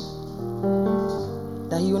decision,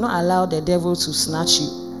 that you will not allow the devil to snatch you.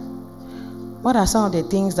 What are some of the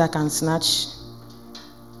things that can snatch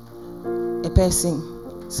a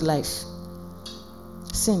person's life?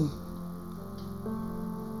 Sin,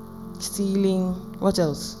 stealing, what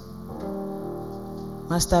else?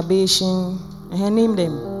 Masturbation, name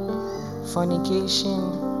them. Fornication,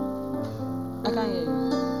 I can't hear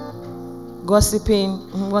you.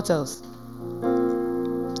 Gossiping, what else?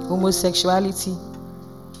 homosexuality,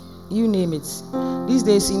 you name it. These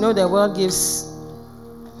days, the world gives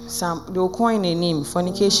they'll coin a name,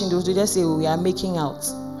 fornication, they'll just say, we are making out.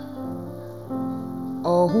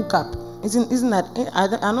 Or hookup. Isn't that,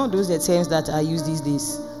 I know those are terms that are used these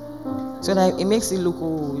days. So that it makes it look,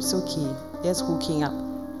 it's okay, just hooking up.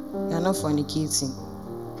 You are not fornicating.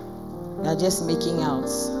 You are just making out.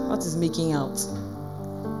 What is making out?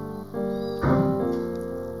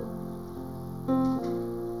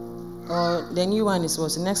 Or the new one is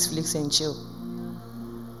what? Netflix and chill.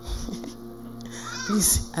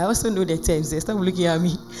 Please, I also know the terms. Stop looking at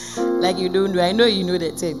me like you don't know. I know you know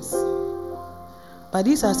the terms. But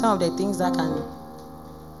these are some of the things that can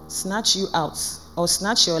snatch you out or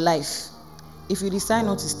snatch your life if you decide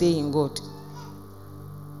not to stay in God.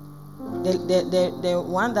 The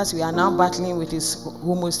one that we are now battling with is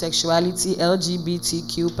homosexuality,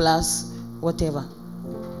 LGBTQ+, whatever.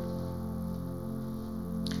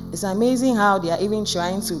 It's amazing how they are even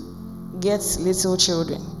trying to get little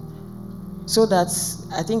children. So that,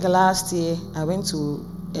 I think last year, I went to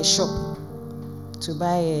a shop to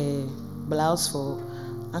buy a blouse for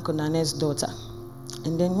Uncle Nane's daughter.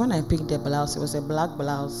 And then when I picked the blouse, it was a black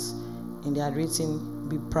blouse, and they had written,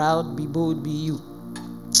 "Be proud, be bold, be you,"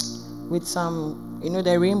 with some,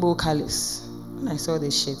 the rainbow colors. When I saw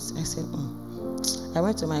the shirts, I said, I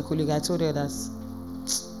went to my colleague, I told her that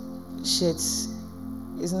shirt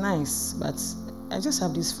is nice, but I just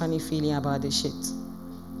have this funny feeling about the shirt.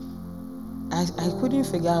 I couldn't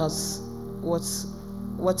figure out what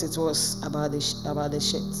it was about the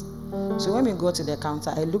shirt. So when we got to the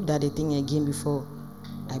counter, I looked at the thing again before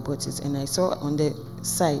I bought it, and I saw on the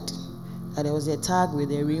side that there was a tag with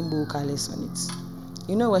the rainbow colors on it.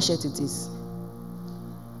 You know what shirt it is?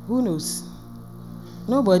 Who knows?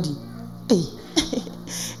 Nobody. Hey,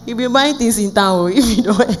 you'll be buying things in town if you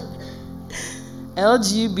don't.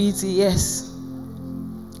 LGBT, yes.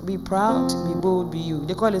 Be proud, be bold, be you.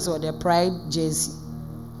 They call it the pride jersey.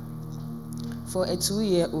 For a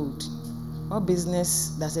 2-year-old. What business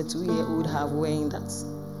does a 2-year-old have wearing that?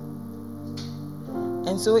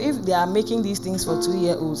 And so if they are making these things for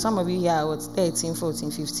 2-year-olds, some of you here are 13, 14,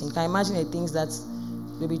 15. Can you imagine the things that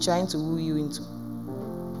they'll be trying to woo you into?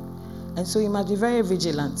 And so you must be very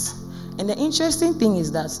vigilant. And the interesting thing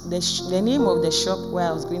is that the name of the shop where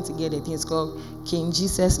I was going to get the thing is called King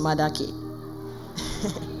Jesus Madake.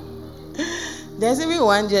 There's even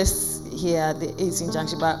one just here at the 18th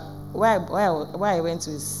junction, but where I went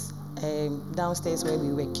to is downstairs where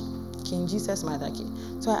we work. King Jesus Madake.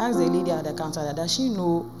 So I asked the lady at the counter, does she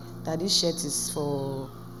know that this shirt is for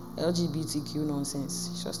LGBTQ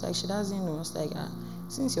nonsense? She was like, she doesn't know. I was like,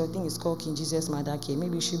 since your thing is called King Jesus Madake,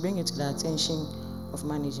 maybe you should bring it to the attention of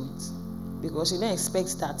management. Because you don't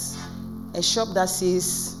expect that a shop that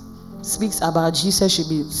speaks about Jesus should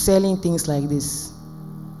be selling things like this.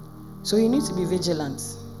 So you need to be vigilant.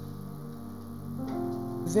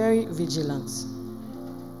 Very vigilant.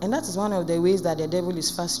 And that is one of the ways that the devil is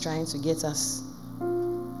fast trying to get us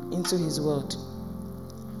into his world.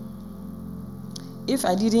 If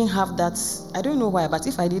I didn't have that, I don't know why, but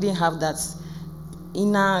if I didn't have that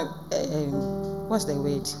inner, what's the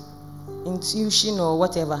word? Intuition or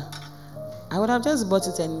whatever, I would have just bought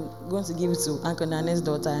it and gone to give it to Uncle Nane's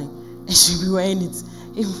daughter, and she'll be wearing it.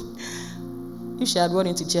 If she had gone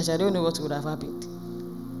into church, I don't know what would have happened.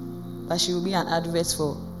 But she will be an advert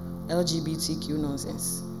for LGBTQ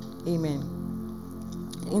nonsense. Amen.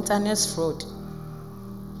 Internet fraud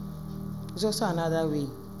is also another way.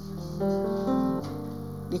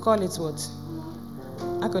 They call it what?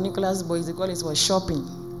 Uncle Nicholas boys, they call it what? Shopping.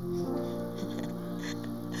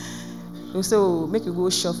 So make you go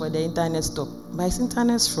shop for the internet store. But it's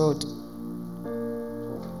internet fraud.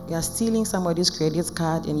 You are stealing somebody's credit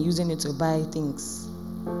card and using it to buy things.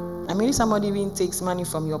 I mean, if somebody even takes money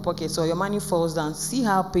from your pocket, so your money falls down, see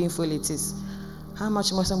how painful it is. How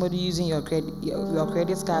much more somebody using your credit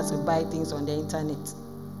card to buy things on the internet?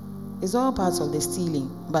 It's all part of the stealing,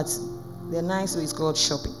 but the nice way is called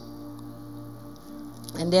shopping.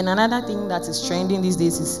 And then another thing that is trending these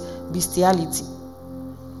days is bestiality.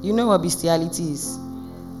 You know what bestiality is?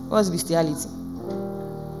 What's bestiality?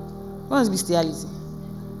 What's bestiality?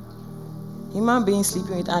 Human beings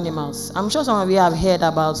sleeping with animals. I'm sure some of you have heard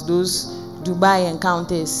about those Dubai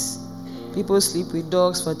encounters. People sleep with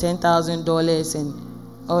dogs for $10,000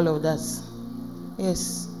 and all of that.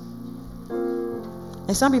 Yes.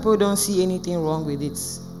 And some people don't see anything wrong with it.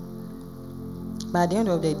 But at the end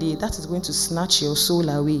of the day, that is going to snatch your soul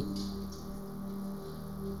away.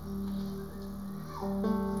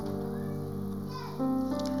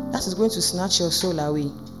 That is going to snatch your soul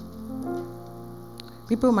away.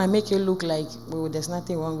 People might make it look like, oh, there's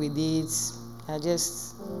nothing wrong with it. They're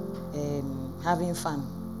just having fun.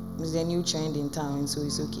 It's the new trend in town, so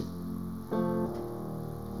it's okay.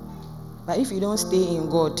 But if you don't stay in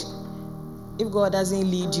God, if God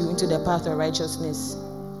doesn't lead you into the path of righteousness,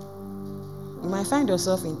 you might find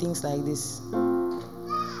yourself in things like this.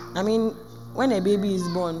 I mean, when a baby is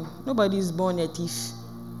born, nobody is born a thief.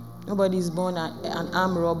 Nobody is born an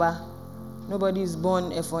armed robber. Nobody is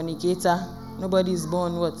born a fornicator. Nobody is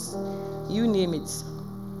born what? You name it.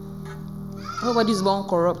 Nobody is born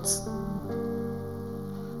corrupt.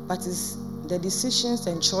 But it's the decisions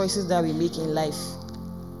and choices that we make in life.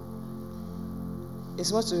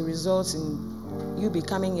 It's what will result in you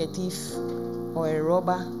becoming a thief or a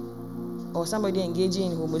robber or somebody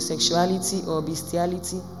engaging in homosexuality or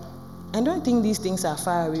bestiality. I don't think these things are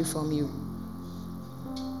far away from you.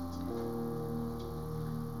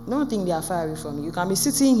 Don't think they are far away from you. You can be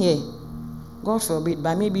sitting here, God forbid,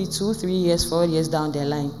 but maybe 2, 3 years, 4 years down the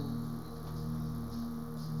line,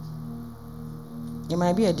 it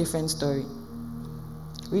might be a different story.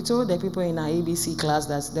 We told the people in our ABC class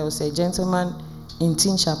that there was a gentleman in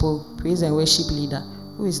Teen Chapel, praise and worship leader,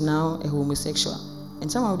 who is now a homosexual.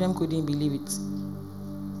 And some of them couldn't believe it.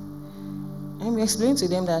 And we explained to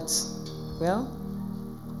them that, well,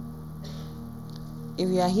 if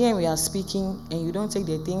we are here and we are speaking and you don't take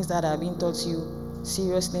the things that are being taught you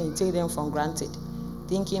seriously, you take them for granted,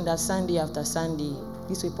 thinking that Sunday after Sunday,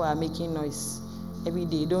 these people are making noise every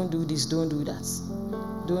day. Don't do this, don't do that.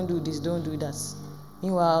 Don't do this, don't do that.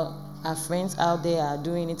 Meanwhile, our friends out there are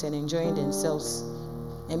doing it and enjoying themselves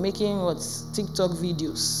and making TikTok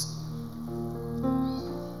videos,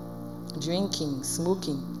 drinking,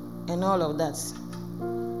 smoking, and all of that.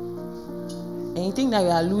 And you think that you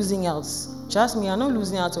are losing out. Trust me, you're not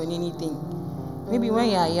losing out on anything. Maybe when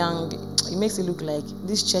you are young, it makes it look like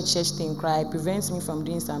this church thing prevents me from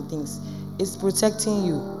doing some things. It's protecting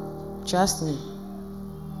you. Trust me.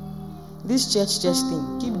 This church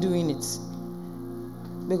thing, keep doing it.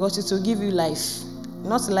 Because it will give you life.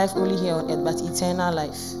 Not life only here on earth, but eternal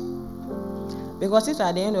life. Because if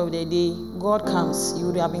at the end of the day, God comes, you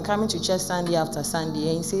would have been coming to church Sunday after Sunday,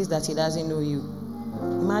 and he says that he doesn't know you.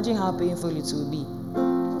 Imagine how painful it will be.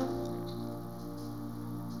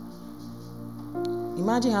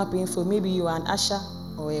 Imagine how painful. Maybe you are an usher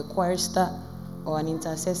or a chorister or an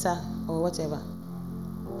intercessor or whatever.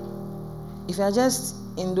 If you are just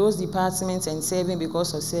in those departments and serving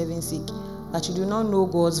because of serving sake, but you do not know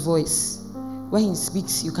God's voice. When he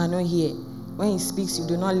speaks, you cannot hear. When he speaks, you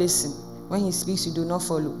do not listen. When he speaks, you do not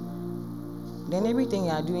follow. Then everything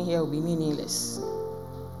you are doing here will be meaningless.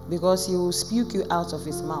 Because he will speak you out of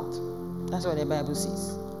his mouth. That's what the Bible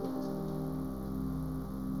says.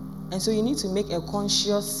 And so you need to make a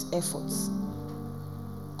conscious effort,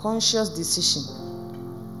 conscious decision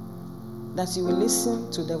that you will listen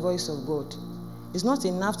to the voice of God. It's not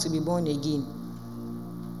enough to be born again,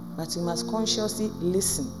 but you must consciously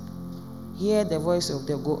listen, hear the voice of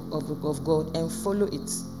God and follow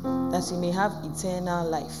it, that you may have eternal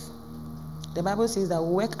life. The Bible says that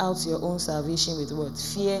work out your own salvation with what?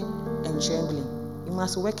 Fear and trembling. You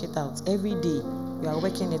must work it out every day. You are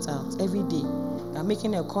working it out every day. You are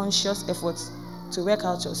making a conscious effort to work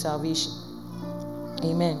out your salvation.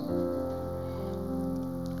 Amen.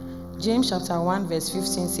 James chapter 1 verse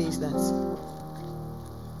 15 says that.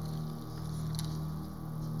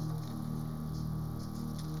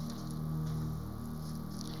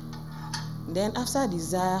 Then after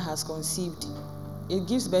desire has conceived, it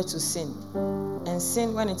gives birth to sin. And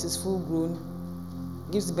sin, when it is full grown,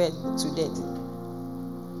 gives birth to death.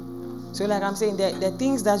 So like I'm saying, the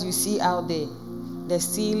things that you see out there, the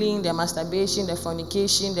stealing, the masturbation, the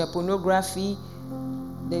fornication, the pornography,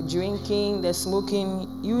 the drinking, the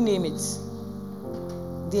smoking, you name it.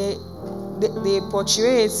 They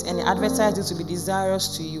portray it and advertise it to be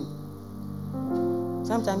desirous to you.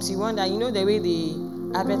 Sometimes you wonder, the way they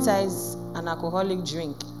advertise an alcoholic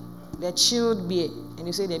drink, the chilled beer, and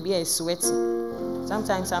you say the beer is sweaty.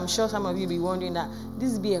 Sometimes I'm sure some of you be wondering that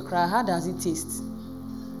this beer, how does it taste?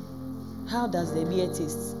 How does the beer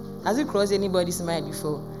taste? Has it crossed anybody's mind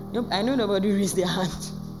before? I know nobody raised their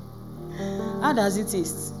hand. How does it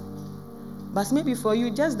taste? But maybe for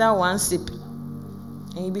you, just that one sip,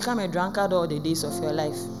 and you become a drunkard all the days of your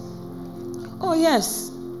life. Oh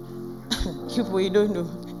yes, you don't know.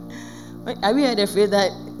 Have you heard a phrase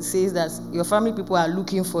that says that your family people are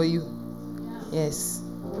looking for you? Yes.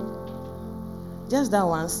 Just that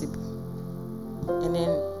one sip, and then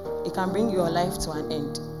it can bring your life to an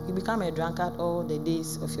end. You become a drunkard all the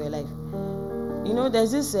days of your life.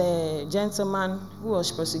 There's this gentleman who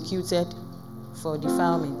was prosecuted for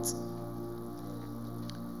defilement.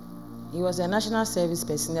 He was a national service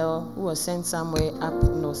personnel who was sent somewhere up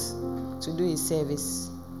north to do his service.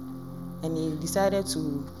 And he decided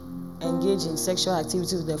to engage in sexual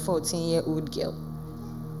activity with a 14-year-old girl.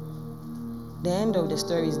 The end of the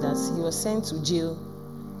story is that he was sent to jail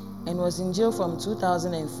and was in jail from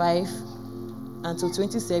 2005 until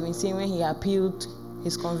 2017 when he appealed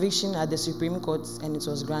his conviction at the Supreme Court and it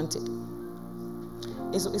was granted.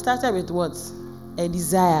 It started with what? A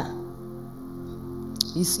desire.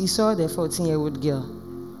 He saw the 14-year-old girl.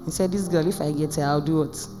 He said, this girl, if I get her, I'll do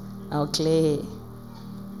what? I'll clear her.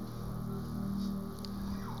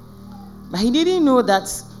 But he didn't know that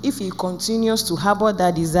if he continues to harbor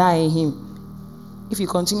that desire in him, if he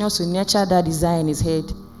continues to nurture that desire in his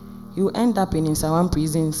head, he will end up in Nsawam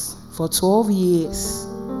prisons for 12 years.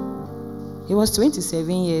 He was 27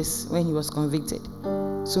 years when he was convicted.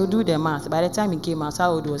 So do the math. By the time he came out,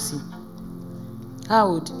 how old was he? How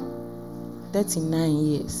old? 39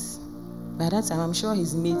 years. By that time, I'm sure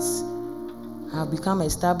his mates have become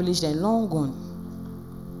established and long gone.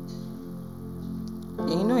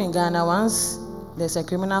 And you know, in Ghana, once there's a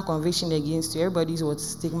criminal conviction against you, everybody is what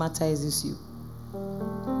stigmatizes you.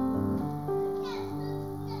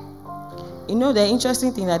 You know, the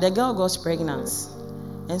interesting thing that the girl got pregnant.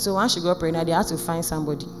 And so once she got pregnant, they had to find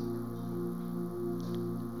somebody.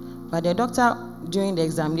 But the doctor, during the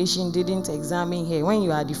examination, didn't examine her. When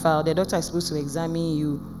you are defiled, the doctor is supposed to examine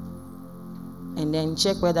you and then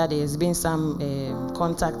check whether there's been some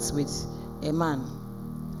contacts with a man.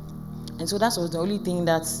 And so that was the only thing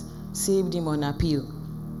that saved him on appeal.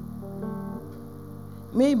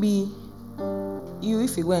 Maybe you,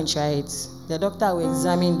 if you go and try it, the doctor will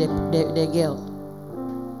examine the girl.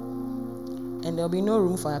 And there'll be no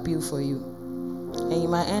room for appeal for you. And you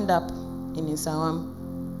might end up in Nsawam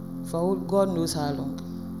for God knows how long.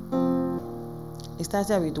 It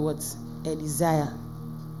started with what? A desire.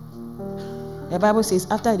 The Bible says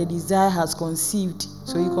after the desire has conceived,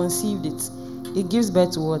 so you conceived it, it gives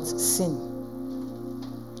birth to what? Sin.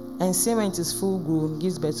 And sin, when it is full grown,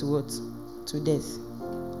 gives birth to what? To death.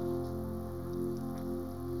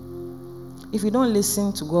 If you don't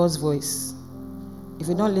listen to God's voice, if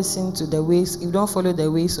you don't listen to the ways, if you don't follow the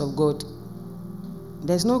ways of God,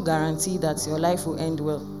 there's no guarantee that your life will end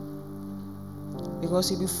well.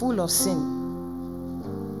 Because you'll be full of sin,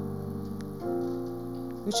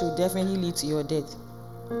 which will definitely lead to your death.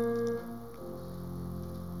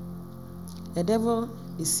 The devil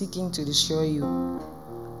is seeking to destroy you,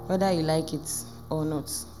 whether you like it or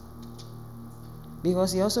not.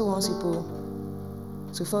 Because he also wants people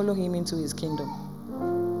to follow him into his kingdom.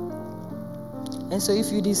 And so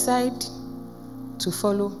if you decide to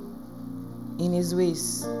follow in his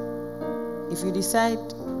ways, if you decide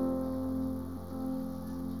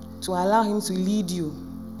to allow him to lead you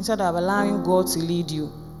instead of allowing God to lead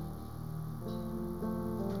you,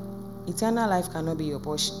 eternal life cannot be your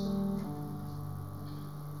portion.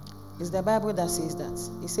 It's the Bible that says that.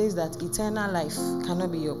 It says that eternal life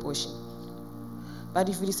cannot be your portion. But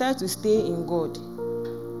if you decide to stay in God,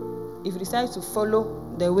 if you decide to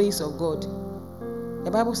follow the ways of God, the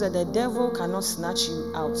Bible said the devil cannot snatch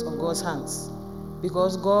you out of God's hands,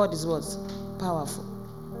 because God is what? Powerful.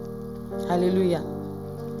 Hallelujah.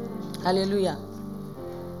 Hallelujah.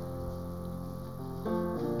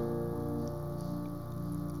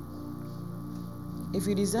 If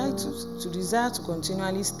you desire to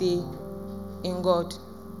continually stay in God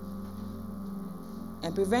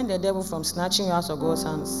and prevent the devil from snatching you out of God's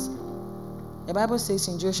hands, the Bible says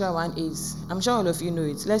in Joshua 1:8, I'm sure all of you know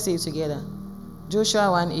it. Let's say it together. Joshua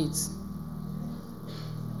 1:8.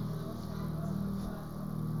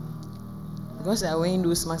 Because I wearing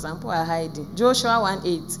those masks and people are hiding. Joshua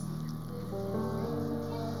 1:8.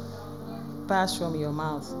 Pass from your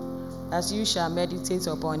mouth, as you shall meditate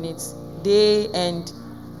upon it day and.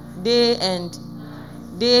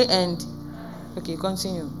 Okay,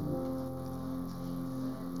 continue.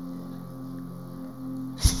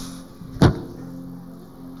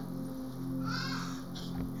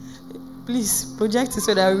 Please project it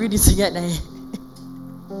so that we read it together.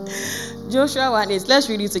 Joshua 1:8. Let's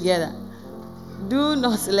read it together. Do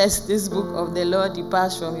not let this book of the Lord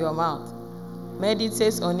depart from your mouth.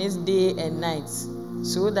 Meditate on it day and night,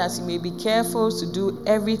 so that you may be careful to do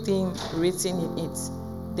everything written in it.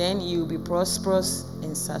 Then you will be prosperous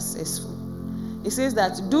and successful. It says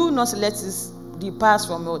that do not let this depart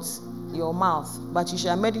from your mouth, but you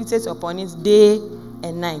shall meditate upon it day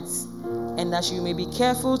and night, and that you may be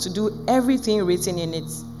careful to do everything written in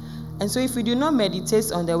it. And so if you do not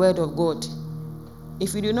meditate on the word of God,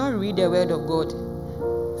 if you do not read the word of God,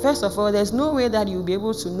 first of all, there's no way that you'll be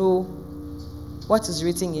able to know what is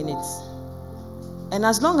written in it. And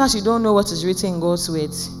as long as you don't know what is written in God's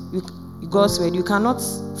word, you cannot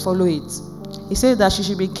follow it. He says that you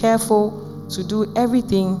should be careful to do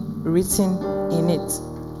everything written in it.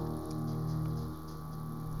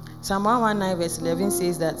 Psalm 119 verse 11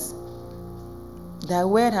 says that, thy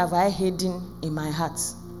word have I hidden in my heart,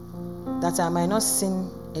 that I might not sin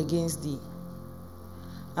against thee.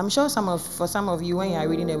 I'm sure for some of you, when you are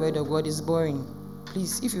reading the word of God, it's boring.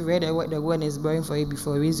 Please, if you read the word and it's boring for you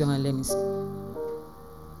before, raise your hand, let me see.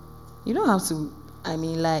 You don't have to,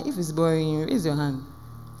 if it's boring, raise your hand.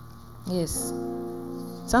 Yes.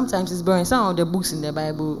 Sometimes it's boring. Some of the books in the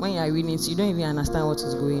Bible, when you are reading it, you don't even understand what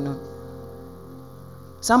is going on.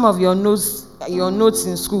 Some of your notes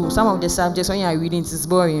in school, some of the subjects, when you are reading it, it's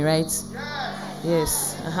boring, right?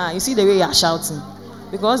 Yes. You see the way you are shouting.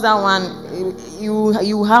 Because that one,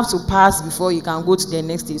 you have to pass before you can go to the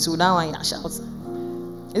next stage. So that one, you are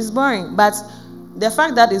shouting. It's boring. But the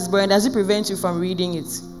fact that it's boring, does it prevent you from reading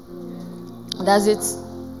it? Does it?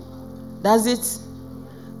 Does it?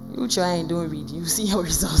 You try and don't read. You see your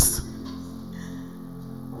results.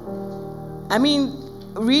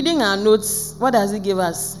 Reading our notes, what does it give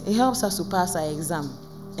us? It helps us to pass our exam.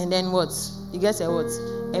 And then what? You get a what?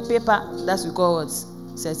 A paper that we call what?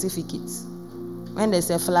 Certificate. When there's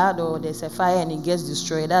a flood or there's a fire and it gets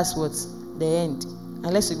destroyed, that's what? The end.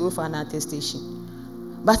 Unless you go for an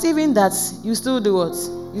attestation. But even that, you still do what?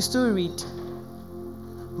 You still read.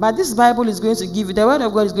 But this Bible is going to give you, the word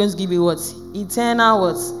of God is going to give you what? Eternal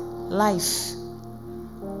what? Life.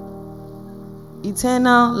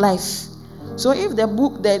 Eternal life. So if the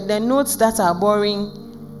book, the notes that are boring,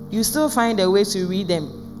 you still find a way to read them,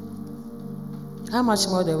 how much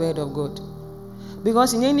more the word of God?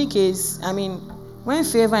 Because in any case, when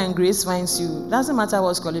favor and grace finds you, doesn't matter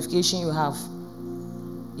what qualification you have,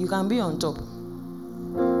 you can be on top.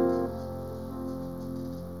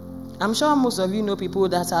 I'm sure most of you know people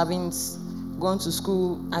that haven't gone to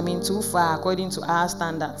school, too far according to our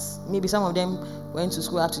standards. Maybe some of them went to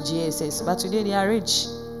school up to GSS, but today they are rich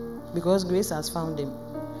because grace has found them.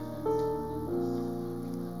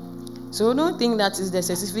 So don't think that is the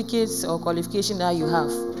certificates or qualification that you have.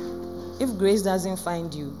 If grace doesn't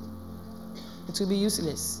find you, it will be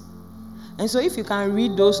useless. And so if you can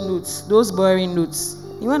read those notes, those boring notes,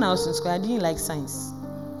 even when I was in school, I didn't like science.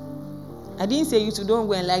 I didn't say you two don't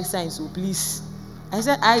go and like science, so please. I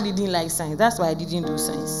said I didn't like science. That's why I didn't do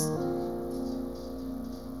science.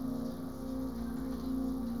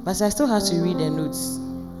 But I still have to read the notes.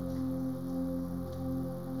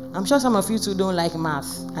 I'm sure some of you too don't like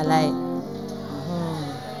math. I like.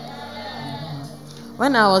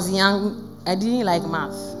 When I was young, I didn't like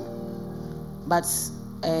math. But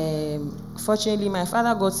fortunately, my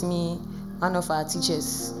father got me one of our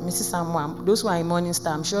teachers, Mrs. Samuel. Those who are in Morning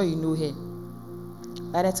Star, I'm sure you know her.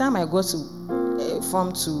 By the time I got to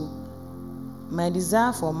Form 2, my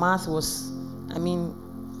desire for math was,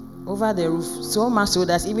 over the roof. So much so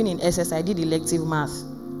that even in SS, I did elective math.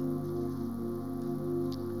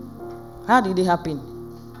 How did it happen?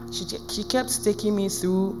 She kept taking me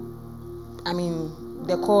through,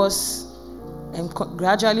 the course and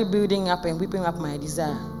gradually building up and whipping up my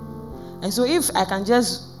desire. And so if I can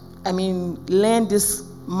just, learn this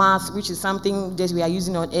math, which is something that we are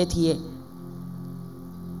using on earth here,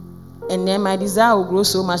 and then my desire will grow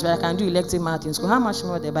so much that I can do elective math in school, how much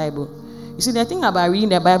more the Bible? You see, the thing about reading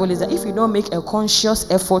the Bible is that if you don't make a conscious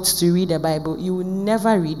effort to read the Bible, you will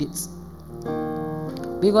never read it.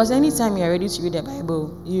 Because anytime you are ready to read the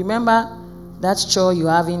Bible, you remember that chore you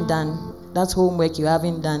haven't done, that homework you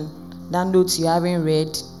haven't done, that notes you haven't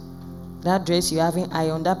read, that dress you haven't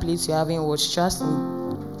ironed, that plate you haven't washed. Trust me.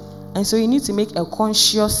 And so you need to make a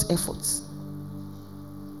conscious effort.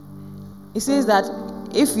 It says that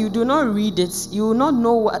if you do not read it, you will not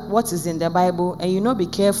know what is in the Bible, and you will not be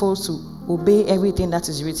careful to obey everything that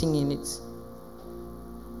is written in it.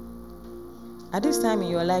 At this time in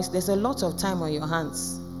your life, there's a lot of time on your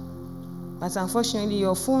hands. But unfortunately,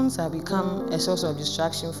 your phones have become a source of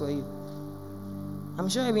distraction for you. I'm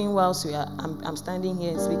sure even whilst I'm standing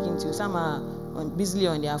here speaking to you, some are busily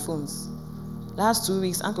on their phones. Last 2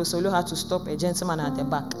 weeks, Uncle Solo had to stop a gentleman at the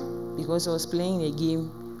back because he was playing a game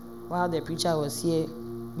while the preacher was here,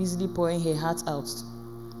 busily pouring her heart out.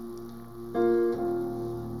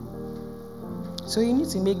 So you need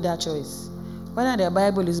to make that choice, whether the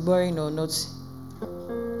Bible is boring or not,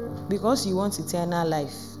 because you want eternal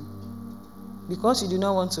life, because you do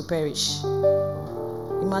not want to perish.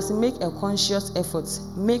 You must make a conscious effort,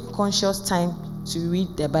 make conscious time to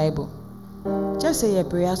read the Bible. Just say a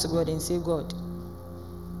prayer to God and say, God,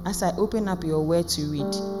 as I open up your word to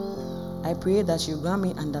read, I pray that you grant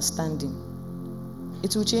me understanding.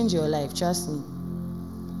 It will change your life, trust me.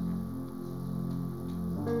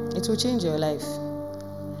 It will change your life.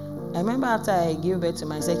 I remember after I gave birth to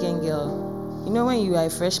my second girl, you know, when you are a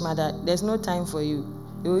fresh mother, there's no time for you.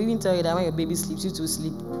 They will even tell you that when your baby sleeps, you too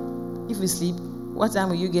sleep. If you sleep, what time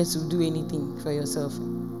will you get to do anything for yourself?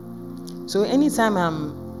 So anytime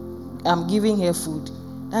I'm giving her food,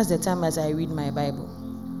 that's the time as I read my Bible.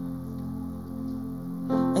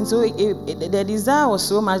 And so the desire was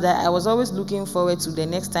so much that I was always looking forward to the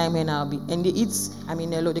next time when I'll be. And they eat,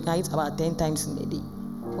 they can eat about 10 times in a day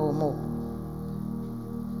or more.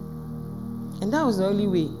 And that was the only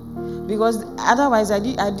way. Because otherwise, I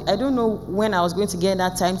don't know when I was going to get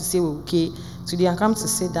that time to say, okay, today I come to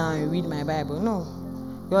sit down and read my Bible. No.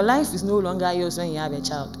 Your life is no longer yours when you have a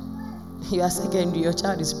child. You are secondary, your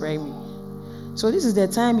child is primary. So this is the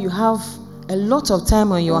time you have a lot of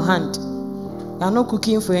time on your hand. You are not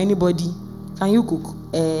cooking for anybody. Can you cook?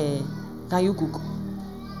 Can you cook?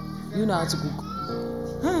 You know how to cook.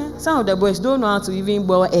 Some of the boys don't know how to even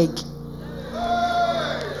boil egg.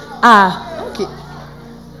 Okay.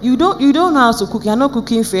 You don't know how to cook. You are not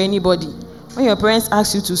cooking for anybody. When your parents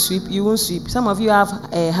ask you to sweep, you won't sweep. Some of you have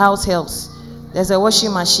house helps. There's a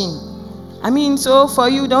washing machine. So for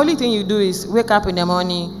you, the only thing you do is wake up in the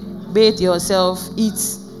morning, bathe yourself,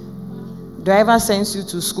 eat. Driver sends you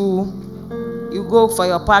to school. You go for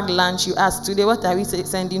your packed lunch. You ask, today, what are we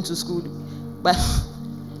sending to school? But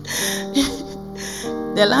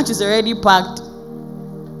the lunch is already packed.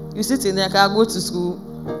 You sit in the car, go to school,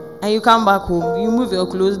 and you come back home. You move your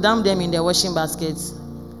clothes, dump them in the washing baskets.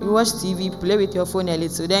 You watch TV, play with your phone a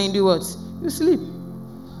little. Then you do what? You sleep.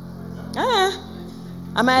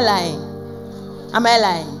 Am I lying?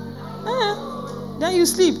 Then you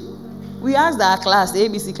sleep. We asked our class, the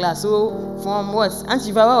ABC class, so from what?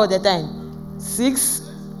 Auntie, what was the time? 6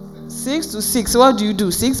 to 6. What do you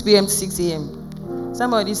do? 6 p.m. to 6 a.m.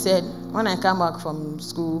 Somebody said, when I come back from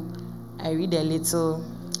school, I read a little,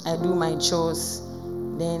 I do my chores,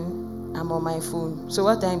 then I'm on my phone. So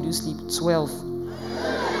what time do you sleep? 12.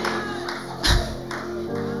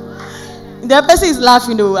 The person is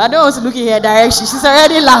laughing though. I don't want to look in her direction. She's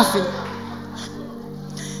already laughing.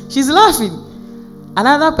 She's laughing.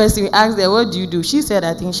 Another person asked her, what do you do? She said,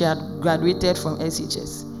 I think she had graduated from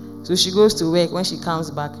SHS. So she goes to work. When she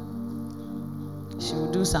comes back, she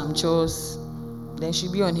will do some chores. Then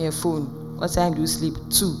she'll be on her phone. What time do you sleep?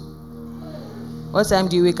 2. What time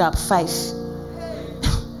do you wake up? 5.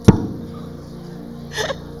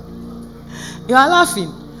 You are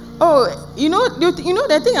laughing. Oh, you know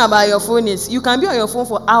the thing about your phone is you can be on your phone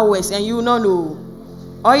for hours and you will not know.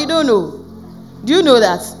 Or you don't know. Do you know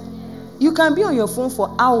that? You can be on your phone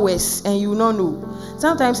for hours and you will not know.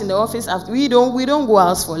 Sometimes in the office, after we don't go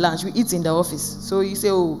out for lunch. We eat in the office. So you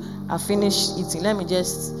say, oh, I finished eating. Let me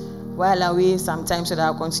just while away some time so that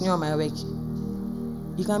I'll continue on my work.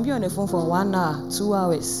 You can be on the phone for 1 hour, 2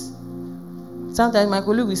 hours. Sometimes my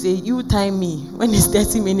colleague will say, you time me when it's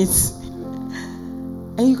 30 minutes.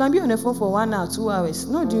 And you can be on the phone for 1 hour, 2 hours,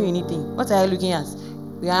 not doing anything. What are you looking at?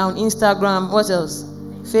 We are on Instagram. What else?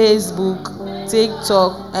 Facebook,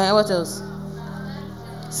 TikTok. What else?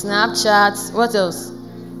 Snapchat. What else?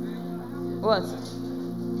 What?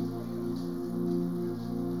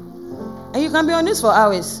 And you can be on this for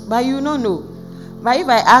hours, but you don't know. But if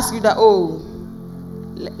I ask you that,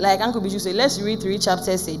 like Uncle Biju say, let's read 3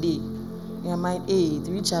 chapters a day. Your mind,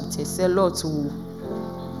 3 chapters, a lot too.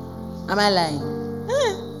 Am I lying?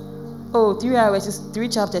 3 hours is 3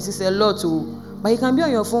 chapters is a lot too. But you can be on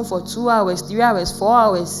your phone for 2 hours, 3 hours, 4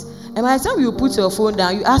 hours. And by the time you put your phone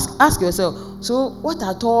down, you ask yourself, so what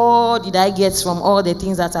at all did I get from all the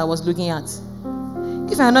things that I was looking at?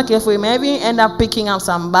 If I'm not careful, you may even end up picking up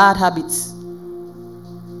some bad habits.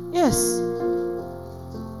 Yes.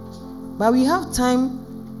 But we have time,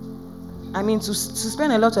 to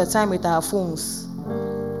spend a lot of time with our phones.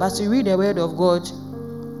 But to read the word of God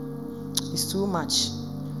is too much.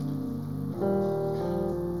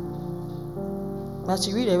 But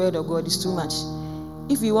to read the word of God is too much.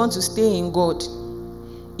 If you want to stay in God,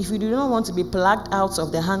 if you do not want to be plucked out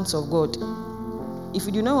of the hands of God, if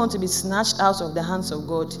you do not want to be snatched out of the hands of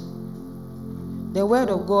God, the word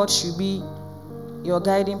of God should be your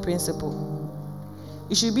guiding principle.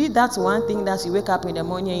 It should be that one thing that you wake up in the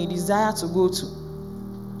morning and you desire to go to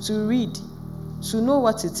read, to know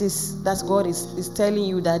what it is that God is telling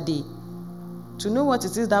you that day, to know what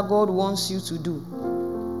it is that God wants you to do.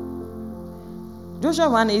 Joshua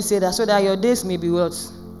 1:8 said that so that your days may be what?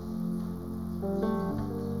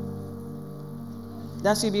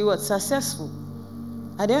 That should be what? Successful.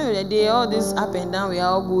 At the end of the day, all this up and down we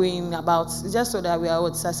are all going about, it's just so that we are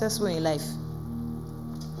what? Successful in life.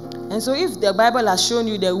 And so if the Bible has shown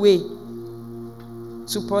you the way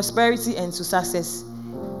to prosperity and to success,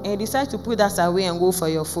 and you decide to put that away and go for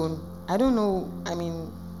your phone, I don't know,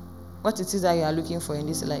 what it is that you are looking for in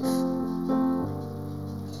this life.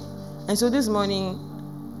 And so this morning,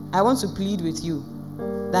 I want to plead with you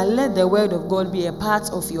that let the word of God be a part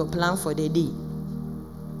of your plan for the day.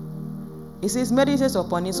 It says, meditate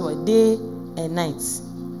upon it for day and night.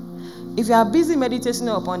 If you are busy meditating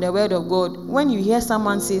upon the word of God, when you hear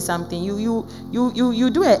someone say something, you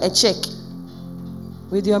do a check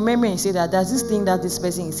with your memory and say that does this thing that this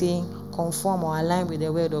person is saying conform or align with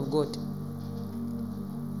the word of God?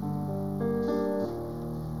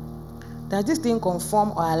 Does this thing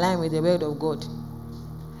conform or align with the word of God?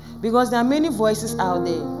 Because there are many voices out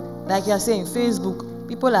there. Like you are saying, Facebook,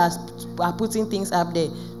 people are putting things up there.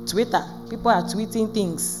 Twitter, people are tweeting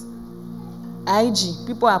things. IG,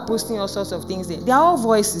 people are posting all sorts of things there. They are all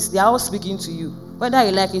voices. They are all speaking to you, whether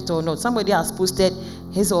you like it or not. Somebody has posted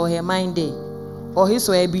his or her mind there, or his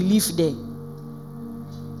or her belief there.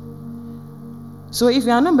 So if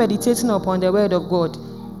you are not meditating upon the word of God,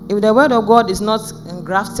 if the word of God is not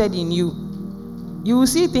engrafted in you, you will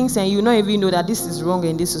see things and you will not even know that this is wrong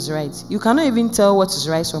and this is right. You cannot even tell what is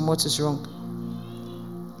right from what is wrong.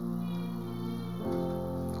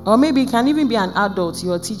 Or maybe it can even be an adult,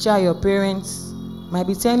 your teacher, your parents might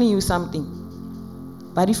be telling you something.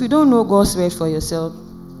 But if you don't know God's word for yourself,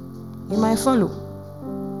 you might follow.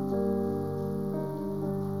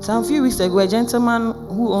 Some few weeks ago, a gentleman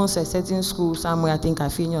who owns a certain school somewhere, I think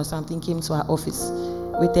Afeni or something, came to our office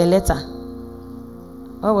with a letter.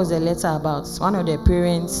 What was the letter about? One of the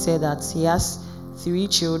parents said that he has 3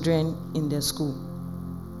 children in the school.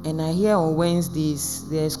 And I hear on Wednesdays,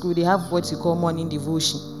 the school, they have what you call morning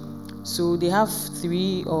devotion. So they have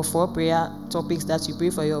 3 or 4 prayer topics that you pray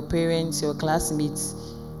for your parents, your classmates,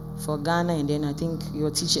 for Ghana, and then I think your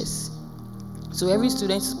teachers. So every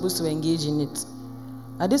student is supposed to engage in it.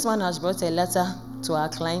 This one has brought a letter to our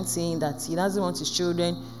client saying that he doesn't want his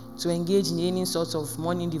children to engage in any sort of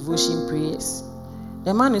morning devotion prayers.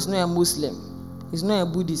 The man is not a Muslim. He's not a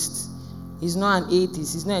Buddhist. He's not an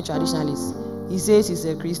atheist. He's not a traditionalist. He says he's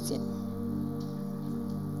a Christian.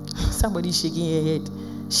 Somebody shaking her head.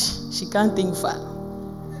 She can't think far.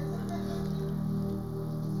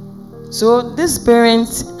 So this parent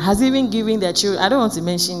has even given their children, I don't want to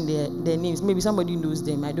mention their names, maybe somebody knows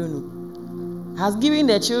them, I don't know, has given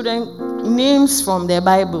their children names from the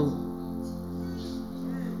Bible.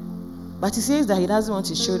 But he says that he doesn't want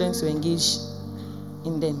his children to engage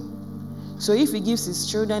in them. So if he gives his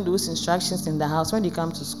children those instructions in the house, when they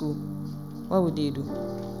come to school, what would they do?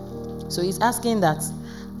 So he's asking that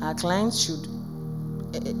our clients should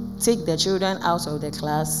take their children out of the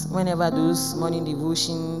class whenever those morning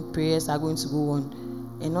devotion prayers are going to go on,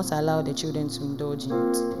 and not allow the children to indulge in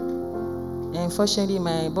it. And unfortunately,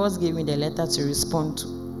 my boss gave me the letter to respond to.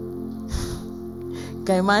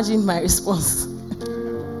 Can you imagine my response?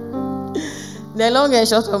 The long and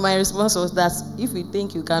short of my response was that if you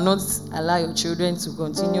think you cannot allow your children to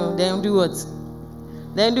continue, then do what?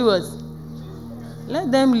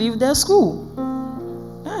 Let them leave their school.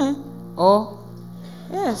 Or,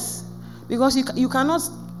 yes. Because you cannot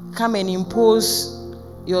come and impose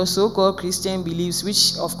your so-called Christian beliefs,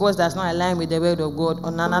 which of course does not align with the word of God,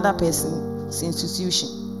 on another person's institution.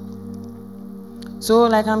 So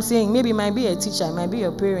like I'm saying, maybe it might be a teacher, it might be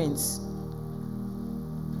your parents.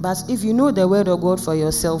 But if you know the word of God for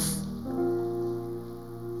yourself,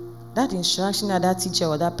 that instruction that that teacher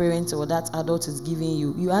or that parent or that adult is giving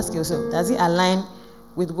you, you ask yourself, does it align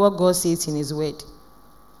with what God says in his word?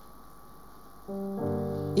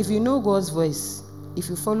 If you know God's voice, if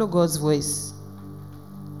you follow God's voice,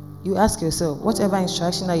 you ask yourself, whatever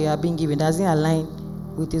instruction that you are being given, does it align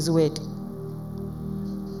with his word?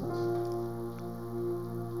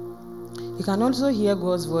 You can also hear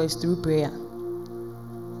God's voice through prayer.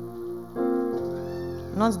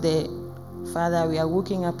 Not the, Father, we are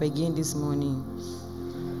waking up again this morning.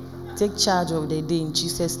 Take charge of the day in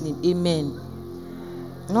Jesus' name. Amen.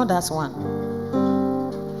 Not that one.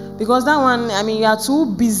 Because that one, you are too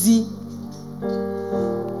busy.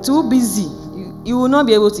 Too busy. You will not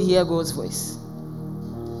be able to hear God's voice.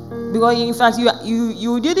 Because in fact,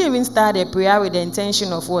 you didn't even start a prayer with the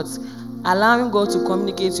intention of what? Allowing God to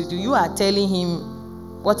communicate with you. You are telling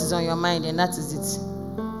him what is on your mind, and that is it.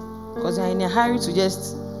 Because you are in a hurry to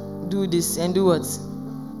just do this and do what?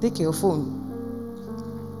 Take your phone.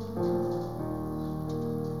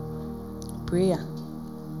 Prayer.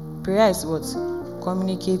 Prayer is what?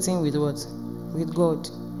 Communicating with what? With God.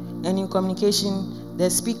 And in communication, the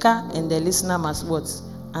speaker and the listener must what?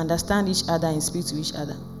 Understand each other and speak to each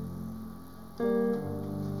other.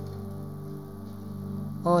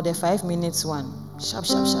 Or the 5 minutes one. Sharp,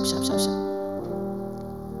 sharp, sharp, sharp, sharp, sharp.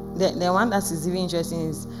 The one that is even interesting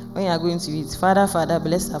is when you are going to eat, Father,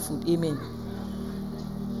 bless our food. Amen.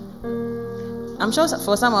 I'm sure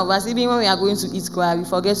for some of us, even when we are going to eat, we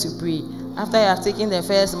forget to pray. After you have taken the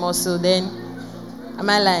first morsel, then, am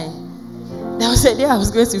I lying? There was a day I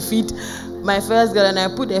was going to feed my first girl, and I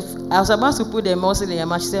was about to put the morsel in her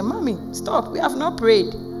mouth. She said, Mommy, stop, we have not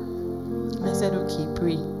prayed. And I said, okay,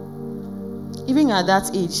 pray. Even at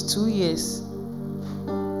that age, 2 years,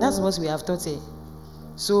 that's what we have taught her.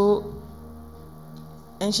 So,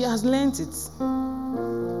 and she has learned it.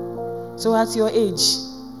 So at your age,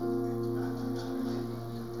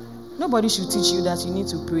 nobody should teach you that you need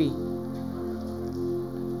to pray.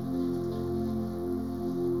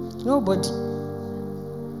 Nobody.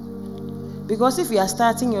 Because if you are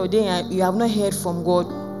starting your day and you have not heard from God,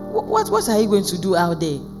 what are you going to do out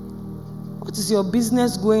there? What is your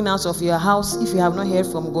business going out of your house if you have not heard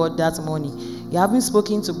from God that morning? You haven't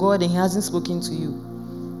spoken to God and He hasn't spoken to you.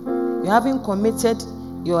 You haven't committed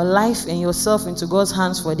your life and yourself into God's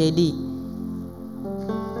hands for the day.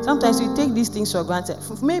 Sometimes we take these things for granted.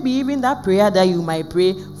 Maybe even that prayer that you might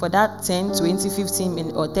pray for that 10, 20, 15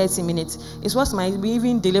 minutes or 30 minutes is what might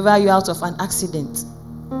even deliver you out of an accident.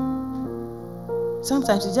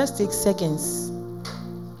 Sometimes it just takes seconds.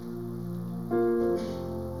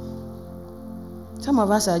 Some of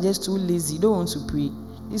us are just too lazy, don't want to pray.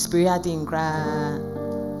 This prayer thing, God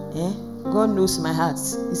knows my heart.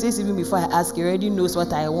 He says even before I ask, He already knows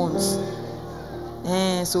what I want.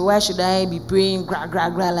 So why should I be praying like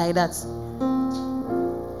that?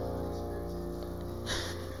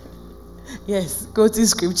 Yes, go to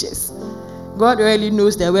scriptures. God already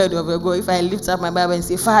knows the word of God. If I lift up my Bible and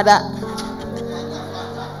say, Father,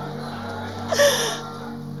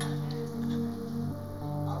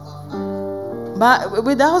 but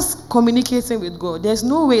without communicating with God, there's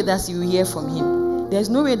no way that you hear from Him. There's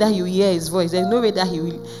no way that you hear His voice. There's no way that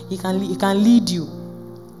He can lead you.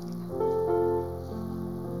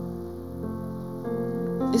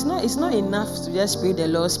 It's not enough to just pray the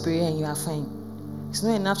Lord's Prayer and you are fine. It's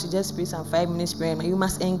not enough to just pray some 5 minutes prayer. You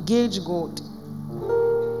must engage God.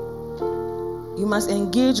 You must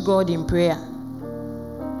engage God in prayer.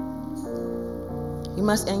 You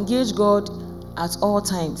must engage God at all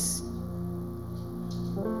times.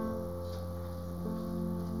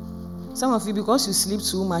 Some of you, because you sleep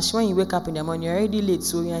too much, when you wake up in the morning, you're already late,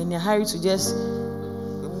 so you're in a hurry to just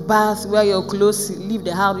bath, wear your clothes, leave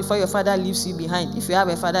the house before your father leaves you behind. If you have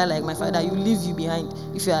a father like my father, you leave you behind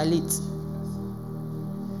if you are late.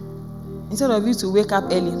 Instead of you to wake up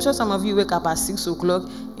early, I'm sure some of you wake up at 6 o'clock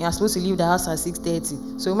and you're supposed to leave the house at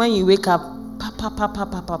 6:30. So when you wake up,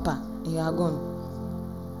 and you are gone.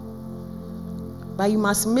 But you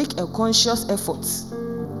must make a conscious effort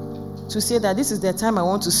to say that this is the time I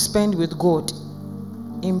want to spend with God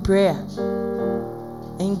in prayer.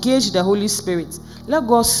 Engage the Holy Spirit. Let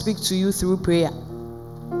God speak to you through prayer.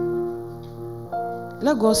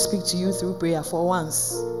 Let God speak to you through prayer for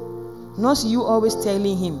once. Not you always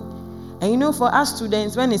telling Him. And you know, for us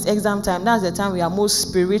students, when it's exam time, that's the time we are most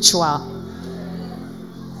spiritual.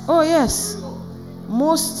 Oh yes.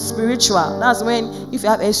 Most spiritual. That's when, if you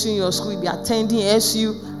have SU in your school, you'll be attending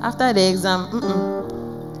SU. After the exam,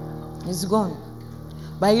 it's gone.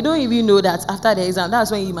 But you don't even know that after the exam,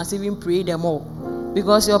 that's when you must even pray them all.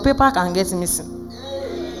 Because your paper can get missing.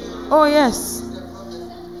 Oh yes.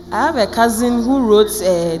 I have a cousin who wrote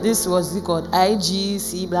this was called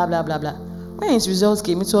IGC blah blah blah blah. When his results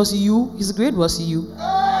came, it was U. His grade was U.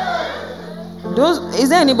 Is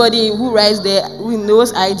there anybody who writes there in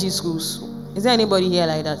those IG schools? Is there anybody here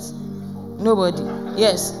like that? Nobody.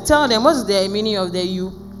 Yes. Tell them what's the meaning of the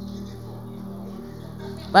U.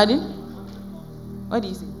 Pardon? What do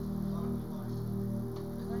you say?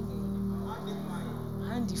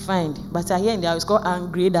 Undefined. But I hear in there it's called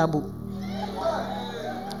ungradable.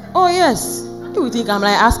 Oh yes. You would think I'm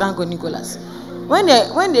like ask Uncle Nicholas. When they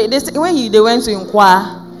went to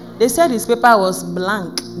inquire, they said his paper was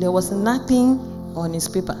blank. There was nothing on his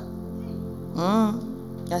paper.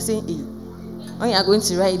 You're saying when you are going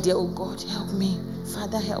to write there, oh God, help me,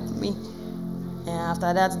 Father, help me. And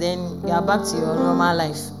after that, then you are back to your normal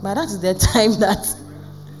life. But that is the time that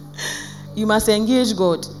you must engage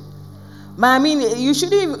God. But I mean, you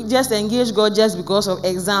shouldn't just engage God just because of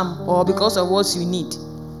exam or because of what you need,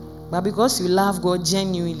 but because you love God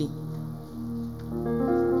genuinely.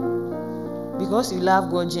 Because you love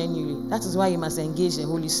God genuinely. That is why you must engage the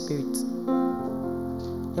Holy Spirit.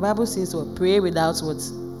 The Bible says, well, pray without what?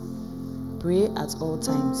 Pray at all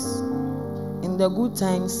times. In the good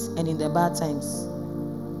times and in the bad times.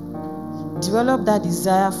 Develop that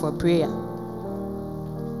desire for prayer.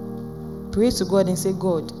 Pray to God and say,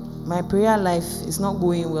 God, my prayer life is not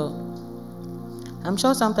going well. I'm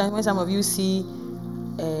sure sometimes when some of you see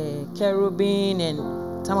cherubim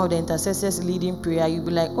and some of the intercessors leading prayer, you'll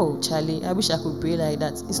be like, oh, Charlie, I wish I could pray like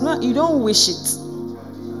that. It's not, you don't wish it.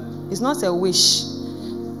 It's not a wish.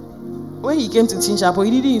 When he came to Teen Chapel,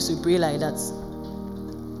 he didn't used to pray like that.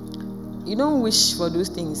 You don't wish for those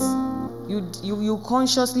things. You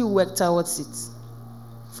consciously work towards it.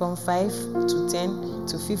 From 5 to 10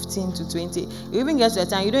 to 15 to 20. You even get to a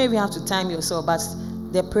time, you don't even have to time yourself, but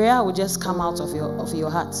the prayer will just come out of your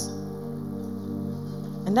heart.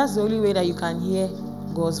 And that's the only way that you can hear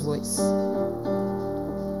God's voice.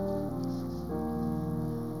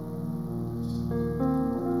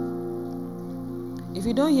 If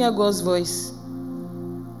you don't hear God's voice,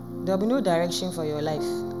 there'll be no direction for your life.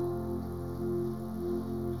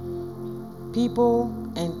 People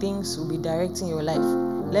and things will be directing your life.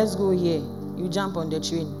 Let's go here, you jump on the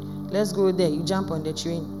train. Let's go there, you jump on the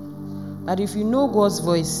train. But if you know God's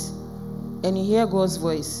voice and you hear God's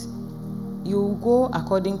voice, you will go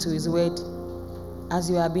according to his word as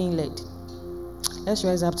you are being led. Let's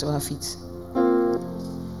rise up to our feet.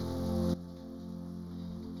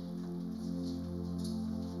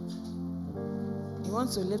 You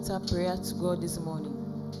want to lift up prayer to God this morning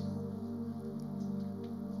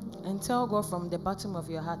and tell God from the bottom of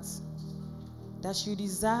your heart that you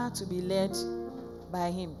desire to be led by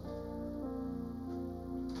him.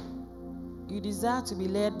 You desire to be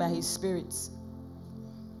led by his Spirit.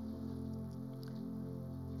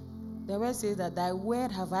 The word says that thy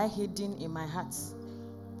word have I hidden in my heart,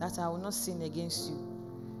 that I will not sin against you.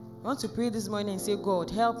 You want to pray this morning and say, God,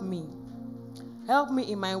 help me. Help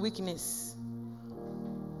me in my weakness.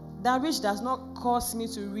 That which does not cause me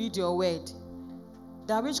to read your word.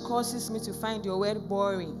 That which causes me to find your word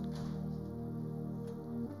boring.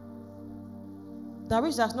 That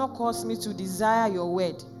which does not cause me to desire your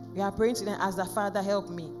word. We are praying to them as the Father, help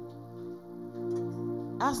me.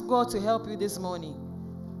 Ask God to help you this morning.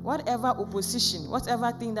 Whatever opposition,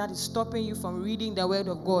 whatever thing that is stopping you from reading the word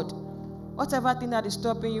of God, whatever thing that is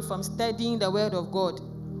stopping you from studying the word of God,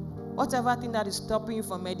 whatever thing that is stopping you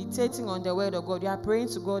from meditating on the word of God, you are praying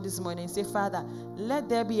to God this morning and say, Father, let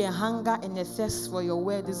there be a hunger and a thirst for your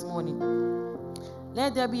word this morning.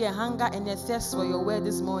 Let there be a hunger and a thirst for your word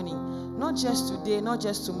this morning. Not just today, not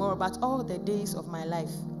just tomorrow, but all the days of my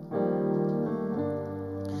life.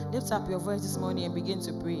 Lift up your voice this morning and begin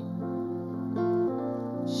to pray.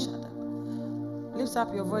 Shut up. Lift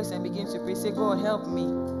up your voice and begin to pray. Say, God, help me.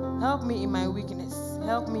 Help me in my weakness.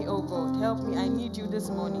 Help me, oh God. Help me. I need you this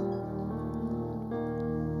morning.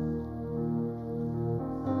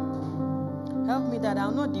 Help me that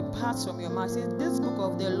I'll not depart from your mouth. Say, this book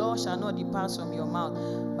of the law shall not depart from your mouth,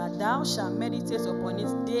 but thou shalt meditate upon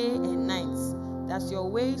it day and night, that your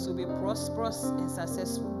ways will be prosperous and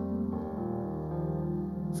successful.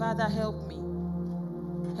 Father, help me.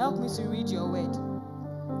 Help me to read your word.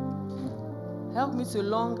 Help me to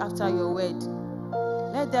long after your word.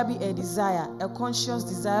 Let there be a desire, a conscious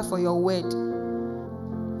desire for your word.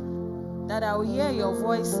 That I will hear your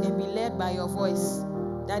voice and be led by your voice.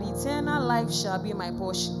 That eternal life shall be my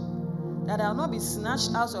portion. That I will not be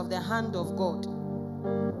snatched out of the hand of God.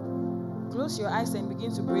 Close your eyes and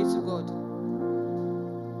begin to pray to God.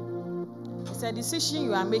 It's a decision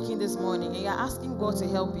you are making this morning, and you are asking God to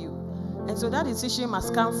help you. And so that decision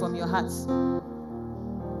must come from your heart.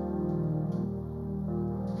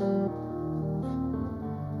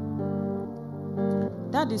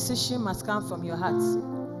 That decision must come from your heart.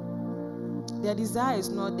 The desire is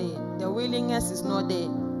not there. The willingness is not there.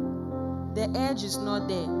 The urge is not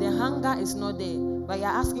there. The hunger is not there. But you're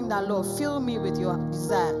asking that, Lord, fill me with your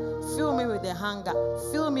desire. Fill me with the hunger.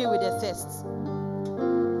 Fill me with the thirst.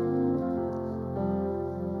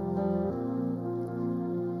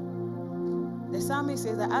 The psalmist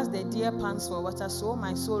says that as the deer pants for water, so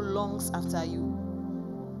my soul longs after you.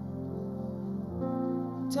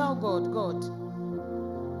 Tell God, God,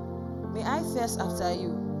 may I thirst after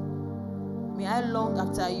you. May I long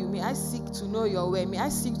after you. May I seek to know your way. May I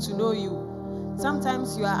seek to know you.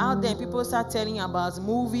 Sometimes you are out there and people start telling you about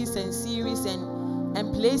movies and series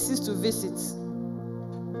and places to visit.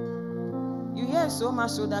 You hear so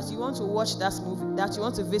much so that you want to watch that movie, that you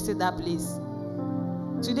want to visit that place.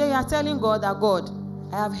 Today you are telling God that, God,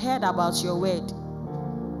 I have heard about your word.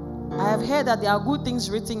 I have heard that there are good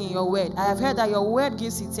things written in your word. I have heard that your word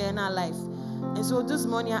gives eternal life. And so this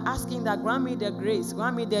morning I'm asking that grant me the grace,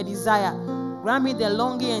 grant me the desire, grant me the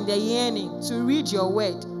longing and the yearning to read your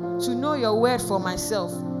word, to know your word for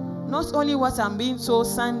myself. not only what I'm being told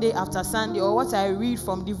Sunday after Sunday or what I read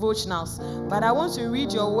from devotionals, but I want to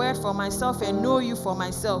read your word for myself and know you for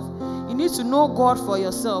myself. You need to know God for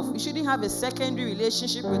yourself. You shouldn't have a secondary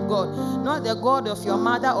relationship with God, not the God of your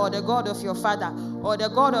mother or the God of your father or the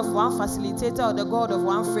God of one facilitator or the God of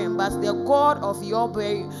one friend, but the God of your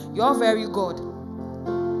very God.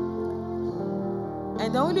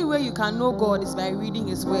 And the only way you can know God is by reading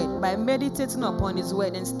His word, by meditating upon His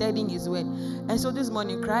word and studying His word. And so this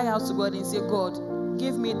morning, cry out to God and say, God,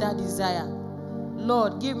 give me that desire.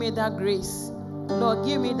 Lord, give me that grace. Lord,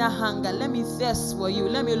 give me that hunger. Let me thirst for you.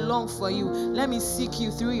 Let me long for you. Let me seek you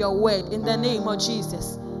through your word in the name of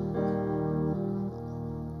Jesus.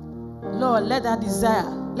 Lord, let that desire,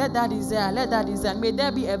 may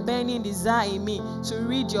there be a burning desire in me to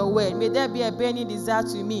read your word. May there be a burning desire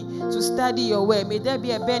to me to study your word. May there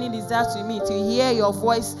be a burning desire to me to hear your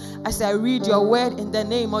voice as I read your word in the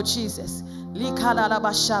name of Jesus.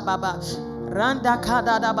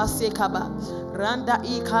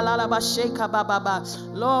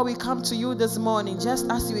 Lord, we come to you this morning just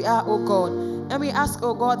as we are, oh God. And we ask,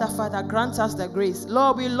 oh God, that Father, grant us the grace.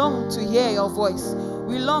 Lord, we long to hear your voice.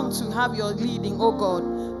 We long to have your leading, oh God.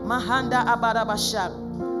 Mahanda Abadabashab.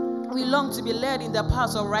 We long to be led in the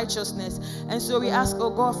paths of righteousness. And so we ask, oh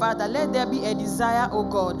God, Father, let there be a desire, oh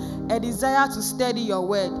God, a desire to study your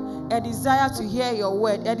word, a desire to hear your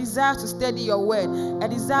word, a desire to study your word, a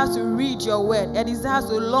desire to read your word, a desire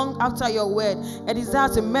to long after your word, a desire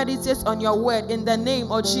to meditate on your word in the name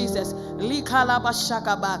of Jesus. That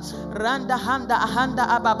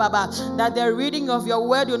the reading of your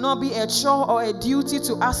word will not be a chore or a duty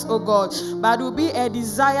to us, oh God, but will be a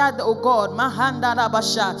desire, oh God. Mahanda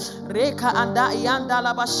Rabasha, Reka anda yanda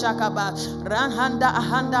labashakaba, Ranhanda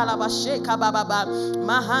ahanda labasheka bababa,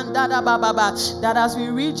 Mahanda bababa. That as we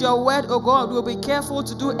read your word, oh God, we'll be careful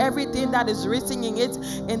to do everything that is written in it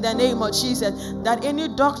in the name of Jesus. That any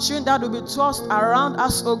doctrine that will be tossed around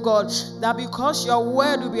us, oh God, that because your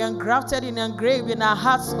word will be engrafted and engraved in our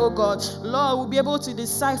hearts, oh God, Lord, we'll be able to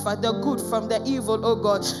decipher the good from the evil, oh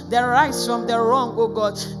God, the right from the wrong, oh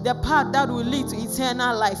God, the path that will lead to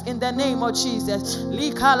eternal life in the name of Jesus.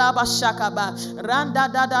 Likalabashakaba, Randa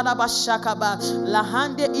dadalabashakaba,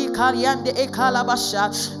 Lahande ikariande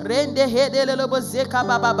ekalabasha, Rende hedelelobozeka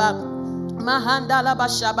bababa. Mahanda la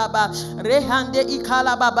bashababa, Rehande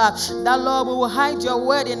ikala baba. That Lord, we will hide your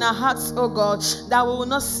word in our hearts, oh God, that we will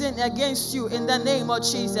not sin against you in the name of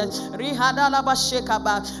Jesus. Rihada la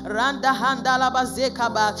bashekaba, Randa handa la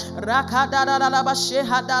bazekaba, Rakada la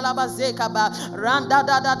bashehada la bazekaba, Randa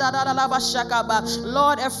da la bashakaba.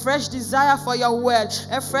 Lord, a fresh desire for your word,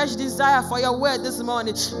 a fresh desire for your word this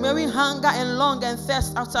morning. May we hunger and long and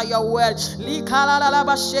thirst after your word. Likala la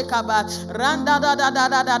bashekaba, Randa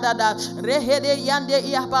da. Rehede yande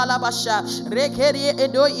ihapalabasha, Rekede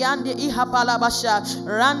edo yande ihapalabasha,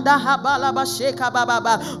 Randa habalabasheka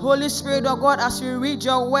bababa. Holy Spirit of God, as we read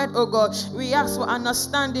your word, oh God, we ask for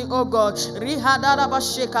understanding, oh God.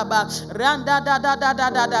 Rihadalabashekaba, Randa da.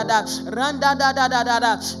 Randa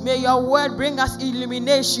da. May your word bring us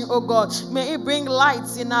illumination, oh God. May it bring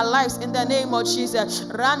lights in our lives in the name of Jesus.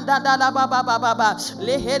 Randa da baba.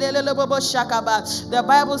 Lehede lelebobo shakaba. The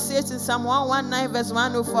Bible says in Psalm 119 verse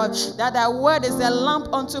 104 that thy word is a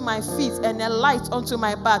lamp unto my feet and a light unto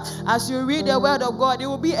my path. As you read the word of God, it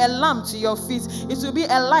will be a lamp to your feet. It will be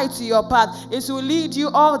a light to your path. It will lead you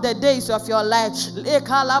all the days of your life.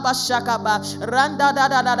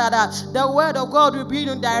 The word of God will bring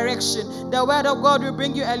you direction. The word of God will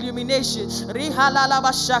bring you illumination.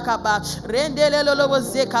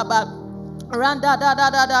 Randa da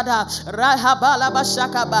Rahabala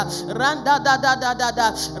bashakaba, Randa da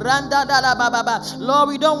Randa da baba. Lord,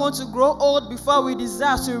 we don't want to grow old before we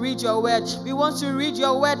desire to read your word. We want to read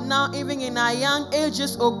your word now, even in our young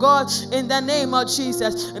ages, oh God, in the name of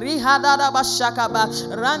Jesus. Rihada bashakaba,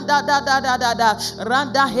 Randa da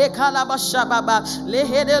Randa hekala bashababa,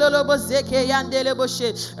 Lehedelo bozeke yandele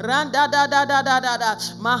boshe, Randa da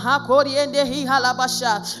Mahakori ende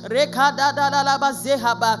hihalabasha, Rekada da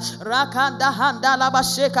bazehaba, Rakanda handa la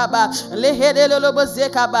bashekaba, lehedelo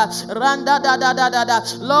bozekaba, Randa da.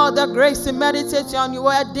 Lord, the grace to meditate on your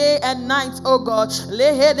word day and night, oh God.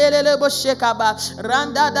 Lehedelo boshekaba,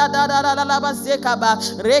 Randa da la bazekaba,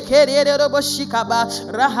 Rekedelo boshikaba,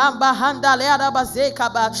 Rahamba handa le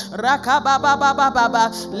bazekaba, Rakaba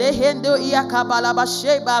baba, Lehendo iakaba la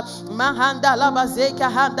basheba, Mahanda la bazeka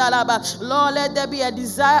handa la ba. Lord, let there be a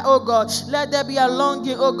desire, oh God. Let there be a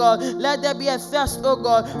longing, oh God. Let there be a thirst, oh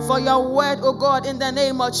God, for your word word, oh God, in the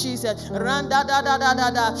name of Jesus. Randa da da da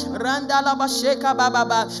da da. Randa la ba sheka ba ba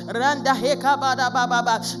ba. Randa heka ba da ba ba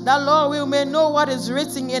ba. That Lord, we may know what is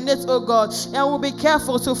written in it, oh God, and we'll be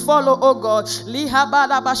careful to follow, oh God. Liha ba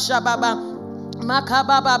la ba sha ba ba.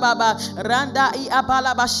 Makababa baba randa I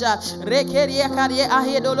abala basha rekerie karie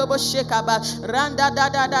ahedolobo shekaba randa da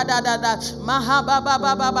da da da da da mahaba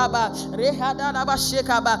baba baba rehada la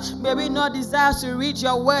bashekaba. May we not desire to read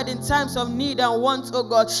your word in times of need and want, oh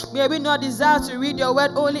God. May we not desire to read your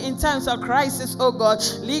word only in times of crisis, oh God.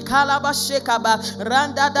 Likala bashekaba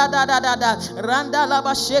randa da da da da da randa la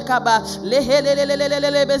bashekaba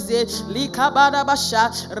lehelelelelelele beze likabada basha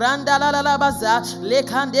randa la la baza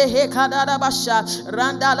lekande hekada da basha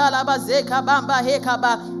randa la la bazeka bamba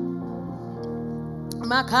hekaba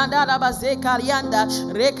makanda la bazeka rianda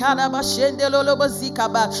rekada bashende lolo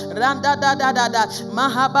bazikaba randa da da da da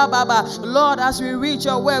mahaba baba. Lord, as we read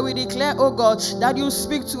your word, we declare, oh God, that you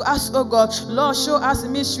speak to us, oh God. Lord, show us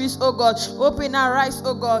mysteries, oh God. Open our eyes,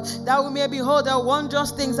 oh God, that we may behold the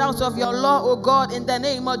wondrous things out of your law, oh God, in the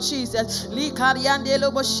name of Jesus. Likariande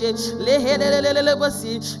loboshe lehelelelele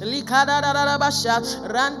bosi likada da da basha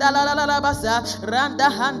randa la la la basa randa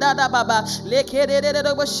handa da baba lekerere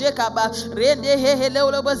loboshe kaba rende he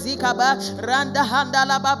Zikaba, Randa Handa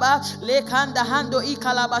la Baba, Lekanda Hando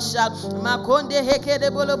Ikalabasha, Makonde Heke de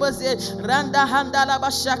Boloboze, Randa Handa la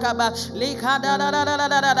Bashakaba, Lekanda la la la la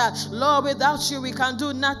la la. Lord, without you we can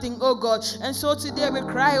do nothing, oh God. And so today we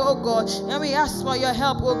cry, oh God, and we ask for your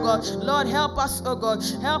help, oh God. Lord, help us, oh God.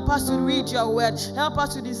 Help us to read your word. Help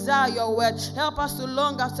us to desire your word. Help us to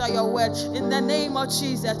long after your word. In the name of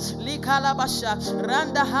Jesus. Likalabasha,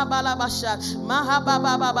 Randa Habalabasha,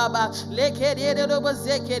 Mahababa Baba, Lekede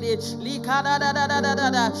Zekede, Likada da da da da da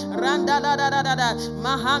da, Randa da da da da da,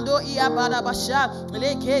 Mahando Iabalabasha,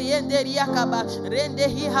 Lekeyende Riakaba, Rende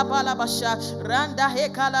Hihabalabasha, Randa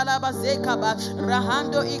Hekalabazekaba,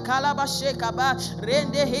 Rahando Ikalabashekaba,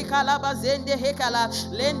 Rende Hekalabazende Hekala,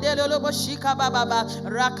 Lende Loloboshika Baba,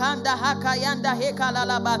 Rakanda Hakayanda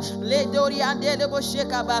Hekalalaba, Ledori and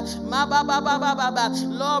Deleboshekaba, Mababa Baba.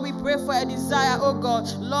 Lord, we pray for a desire, oh God.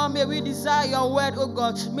 Lord, may we desire your word, oh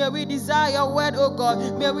God. May we desire your word, oh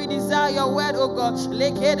God. May we desire your word, oh God.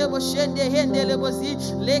 Lekede boshende hendele bosi,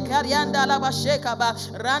 lekarianda la bashekaba,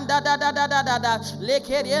 randa da da da da da da,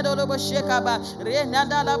 lekede lo boshekaba,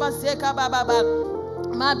 renanda la basekaba baba.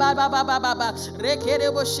 As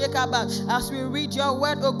we read your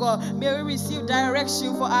word, oh God, may we receive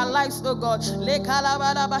direction for our lives, oh God.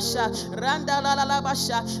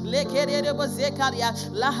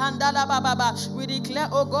 We declare,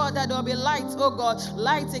 oh God, that there will be light, oh God,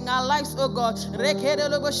 lighting our lives, oh God.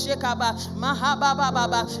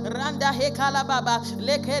 Randa hekala baba,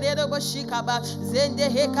 lekeredo boshikaba, zende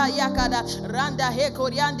heka yakada, randa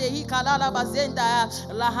hekoriande hikalala bazenda,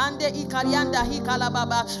 lahande ikarianda hikalaba.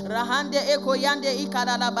 Rahande eko yande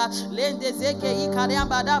ikaralaba lende zeke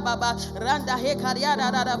ikariamba da baba randa he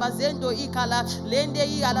kariada da bazendo ikala lende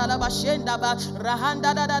iala bashenda ba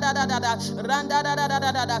rahanda da da da da da randa da da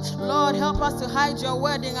da da da. Lord, help us to hide your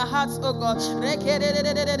word in our hearts, oh God.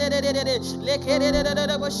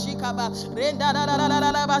 Lekerere boshikaba renda da da da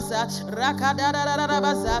da basa rakada da da da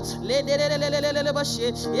basa lende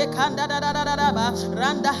boshi ekanda da da da da ba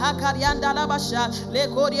randa hakarianda la basha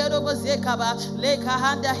lekoriero bozekaba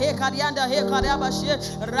Kahanda Hekarianda Hekarabashi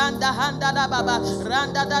Randa Handa da Baba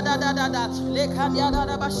Randa da da da da da Lekadiada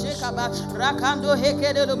da Bashekaba Rakando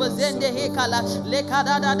Hekede Bazende Hekala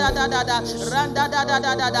Lekada da da da da da Randa da da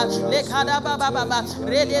da da da Lekada Baba Baba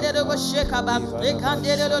Rede de Bashekaba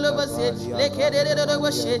Lekande de Lobose Lekede de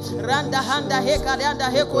Boshe Randa Handa Hekarianda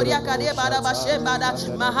Hekoria Kare Bada Bashembada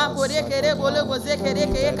Mahakore Kere Bolo Bozekere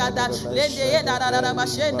Kekata Lende da da da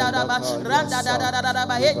Bashenda da Randa da da da da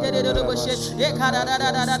Hekede de Boshe Hekada da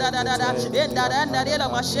da da da da da da enda enda de la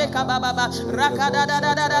masheka baba rakada da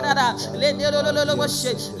da da da da lende lo lo lo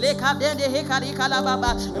boshe le kadende he kali kala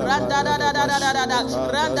baba randa da da da da da da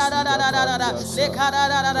randa da da da da da le kada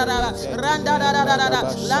da da da da randa da da da da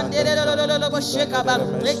lande lo lo boshe kaba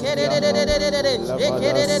le kede de de de de de e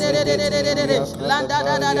kede de de de de de landa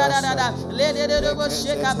da da da da da le de de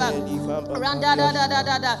boshe kaba randa da da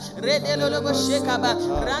da da re de lo boshe kaba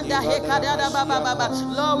randa he kada da baba.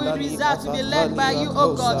 Lord, we desire to be led by by you,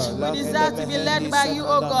 oh God. We desire to be led by you,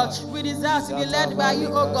 oh God. We desire to be led by you,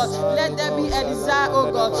 oh God. Let there be a desire, oh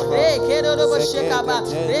God. Hey, kedodobo shekaba.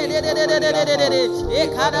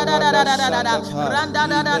 Randa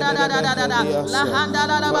da da da da da da da. La handa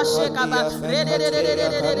da da ba shekaba.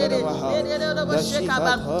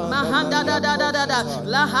 Shekaba. Mahanda da da da da da.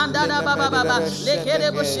 La handa da ba ba ba ba.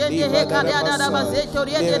 Lekere bo shende he kada da da ba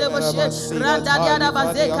zetori de bo she. Randa da da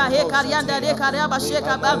ba zeka he karianda de kada ba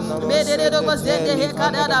shekaba. Medere do bo zende he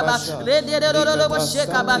kada da ba. Rende do bo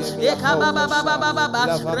shekaba. E kaba ba ba ba ba ba ba.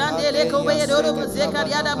 Rande le ko be do bo zeka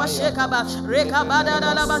da ba shekaba. Rekaba da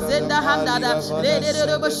da ba zenda handa da. Rende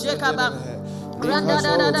do bo shekaba. Lord, a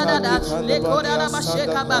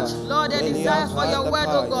desire for your word,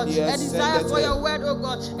 oh God. A desire for your word, oh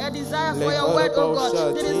God. A desire for your word, oh God.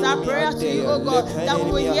 This is our prayer to you, oh God. That we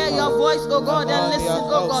will hear your voice, oh God, and listen,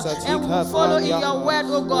 oh God. And we will follow in your word,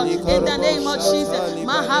 oh God. In the name of Jesus.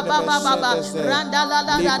 Mahaba Baba. Randa la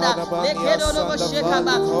la la la. Lekedo no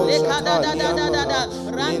shekaba. Lekada da da da da da.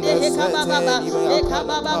 Rande hekaba baba.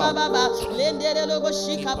 Lekaba baba baba. Lende de lo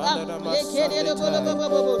shikaba. Lekede de bo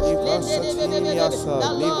Lende de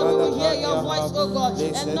that Lord, we will hear your voice, oh God,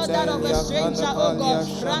 and not that of a stranger, oh God.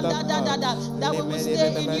 That we will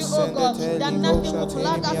stay in you, oh God. That nothing will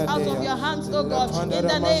pluck us out of your hands, oh God. In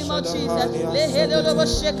the name of Jesus.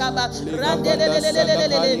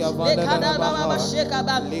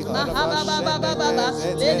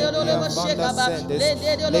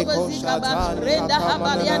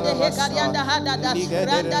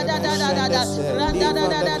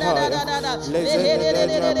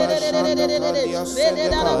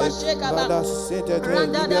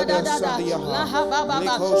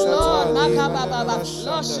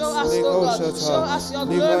 Lord, show us, oh God, show us your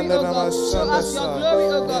glory, oh God, show us your glory,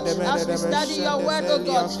 oh God, as we study your word, oh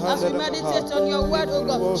God, as we meditate on your word, oh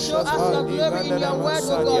God, show us your glory in your word,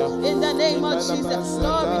 oh God, in the name of Jesus.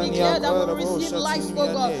 Lord, we declare that we will receive life,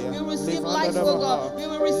 oh God, we will receive life, oh God, we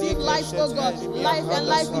will receive life, oh God, life and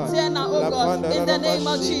life eternal, oh God, in the name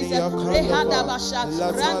of Jesus.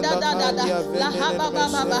 La haba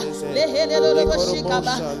baba le hele lo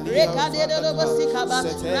boshikaba rekade lo bosikaba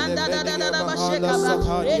randa da da da boshikaba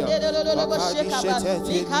rende lo boshikaba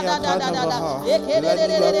likada da da da ekede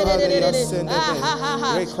ha ha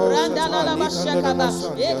ha randa la boshikaba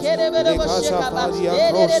ekede lo boshikaba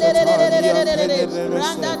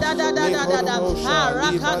randa da da da da ha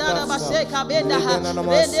rakada da boshika benda ha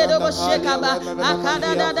rende lo boshikaba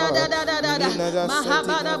akada da da da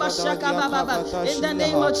mahaba da boshikaba baba in the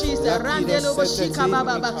name of Jesus rande lo boshika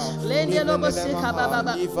baba lende lo boshika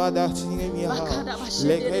baba.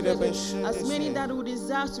 As many that would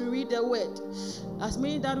desire to read the word, as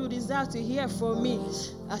many that would desire to hear from me,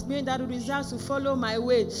 as many that would desire to follow my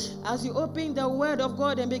way, as you open the word of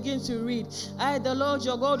God and begin to read, I, the Lord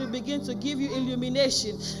your God, will begin to give you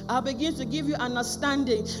illumination. I'll begin to give you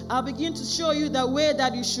understanding. I'll begin to show you the way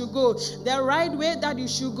that you should go, the right way that you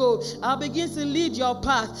should go. I'll begin to lead your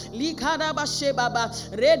path.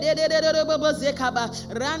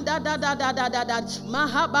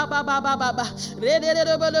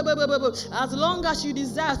 As long as you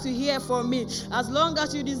desire to hear from me, as long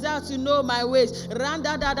as you desire to know my ways,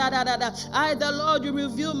 I, the Lord, will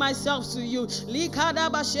reveal myself to you.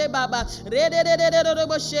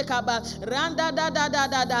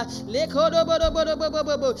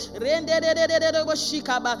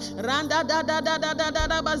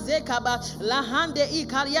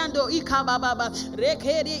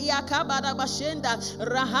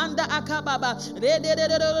 Rahanda akababa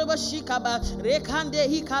shikaba rekande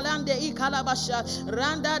ikalande ikalabasha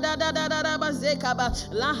randa da da da da bazekaba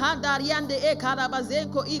lahanda riande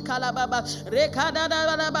ekalabazenko ikalababa rekada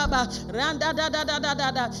da da baba randa da da da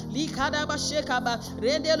da da likada bashekaba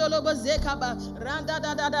rende lolobo zekaba randa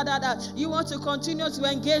da da da da. You want to continue to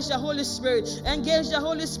engage the Holy Spirit. Engage the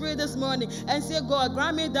Holy Spirit this morning and say, God,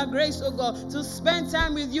 grant me the grace, oh God, to spend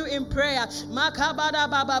time with you in prayer. Makabada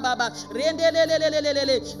baba baba rende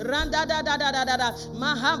randa da da da da da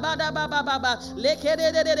mahabada baba baba lekede.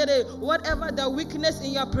 Whatever the weakness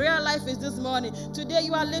in your prayer life is this morning, today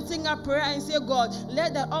you are lifting up prayer and say, God,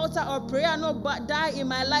 let the altar of prayer not die in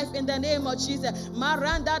my life in the name of Jesus.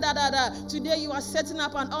 Maranda da da da. Today you are setting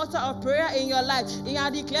up an altar of prayer in your life. You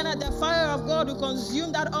are declaring that the fire of God will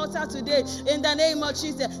consume that altar today in the name of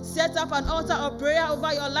Jesus. Set up an altar of prayer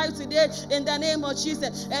over your life today in the name of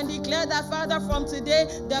Jesus and declare that, Father, from today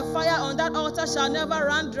the fire fire on that altar shall never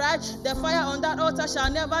run dry. The fire on that altar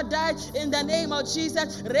shall never die. In the name of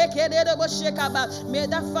Jesus. May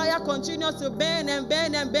that fire continue to burn and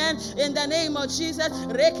burn and burn. In the name of Jesus.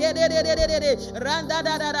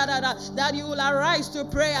 That you will arise to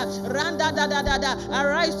prayer.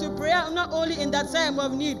 Arise to prayer not only in that time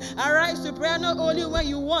of need. Arise to prayer not only when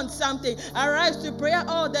you want something. Arise to prayer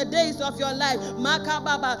all the days of your life.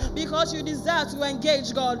 Because you desire to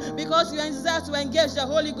engage God. Because you desire to engage the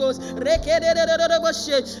Holy Ghost.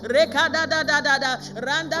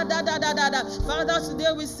 Father,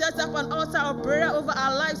 today we set up an altar of prayer over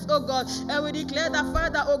our lives, oh God. And we declare that,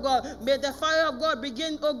 Father, oh God, may the fire of God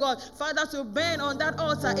begin, oh God, Father, to burn on that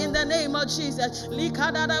altar in the name of Jesus.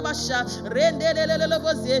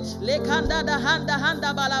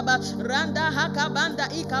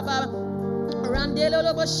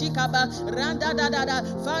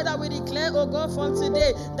 Father, we declare, oh God, from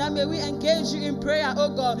today that may we engage you in prayer, oh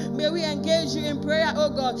God. May we engage you in prayer, oh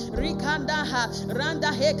God. Rikandaha, Randa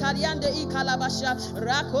Hekariande Ikalabasha,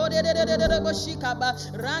 Rakode Boshikaba,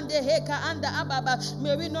 Rande Heka and Ababa.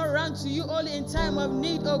 May we not run to you only in time of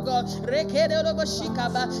need, oh God. Rekede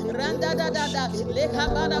Boshikaba, Randa Dada,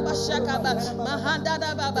 Lekabada Bashakaba, Mahanda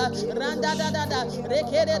Baba, Randa Dada,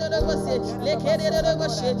 Rekede Bose, Lekede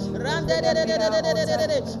Boshe, Randa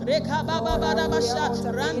Reka Baba Basha,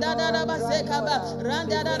 Randa Basekaba,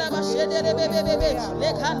 Randa Bashede Bebe,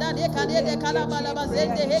 Lekanda de Kade de Kalabala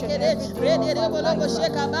Bazende Hekede, Ready Bolobo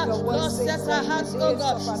Shekaba. Lord, set our hearts, oh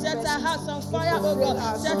God, set our hearts on fire, oh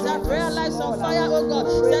God, set our prayer lives on fire, oh God,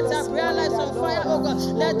 set our prayer lives on fire, oh God.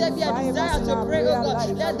 Let there be a desire to pray, oh God,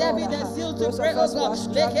 let there be the zeal to pray, oh God.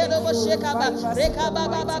 Lekedo Shekaba, Reka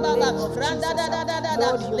Baba Baba, Randa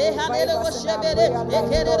Lehanelo Shebede,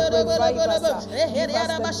 Lekedo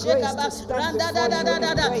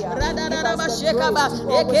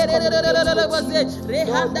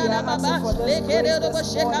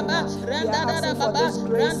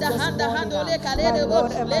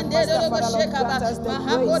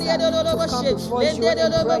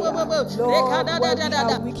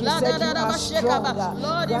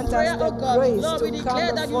Lord, in prayer, oh God, Lord, we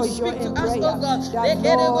declare that you speak to us, oh God.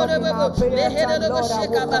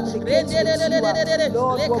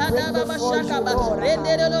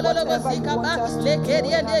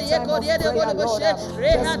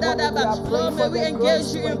 Lord, may we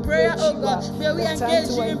engage you in prayer, oh God. May we engage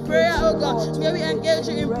you in prayer, oh God. May we engage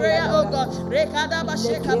you in prayer, oh God.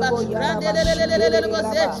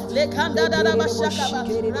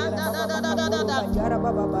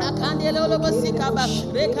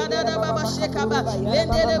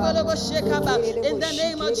 In the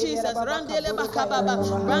name of Jesus, Randele Bakababa,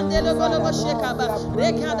 Randele Bolobo Shekaba,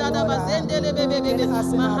 Rekada Bazendele Bebe,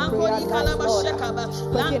 Mahanko Ikalaba Shekaba,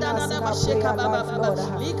 Landa Daba Shekaba,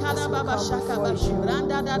 Likada Baba Shakaba,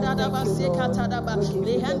 Randa Dada Basekata Daba,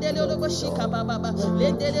 Lehandele Lobo Shekaba Baba,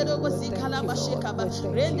 Lendele Lobo Sikalaba Shekaba,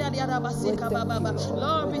 Renda Yadaba Sekaba Baba.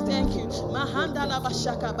 Lord, we thank you. Mahanda Laba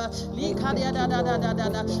Shakaba, Likada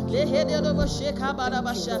Dada, Lehede Lobo Shekaba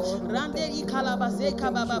Basha, Rande Ikalaba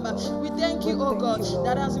Sekaba Baba. We thank you, oh God,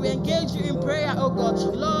 that as we engage you in prayer, oh God,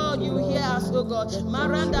 Lord, you hear us, oh God.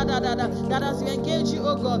 Maranda that as we engage you,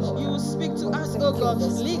 oh God, you will speak to us, oh God.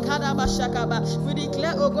 We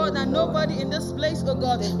declare, oh God, that nobody in this place, oh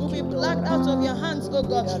God, will be plucked out of your hands, oh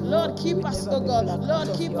God. Lord, keep us, oh God. Lord,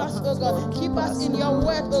 keep us, oh God. Keep us in your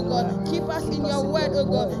word, oh God. Keep us in your word, oh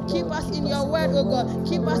God. Keep us in your word, oh God.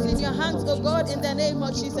 Keep us in your hands, oh God, in the name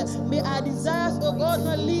of Jesus. May our desires, oh God,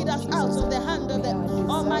 not lead us out of the hand of the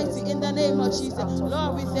Almighty in the name of Jesus.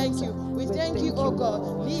 Lord, we thank you. We thank you, oh God.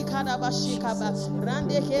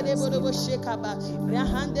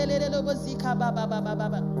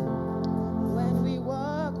 When we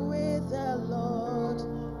walk with the Lord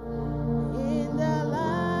in the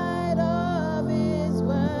light of His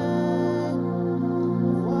word,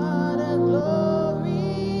 what a glory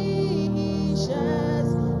He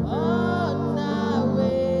shares on our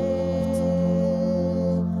way.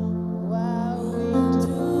 While we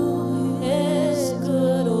do His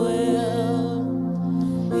good will,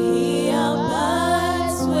 He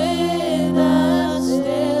abides with us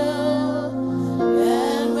still,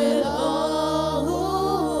 and with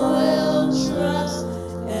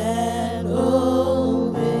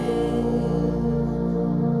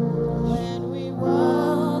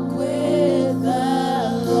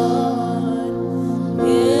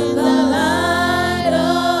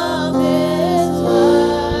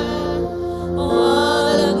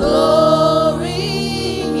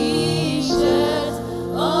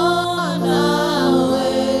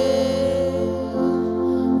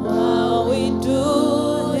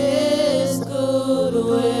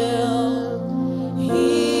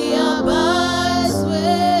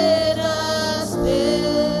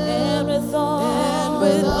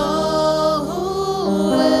with all who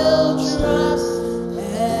will trust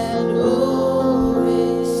and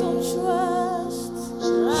obey. So trust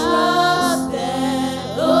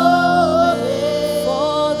and obey.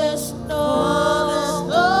 For there's no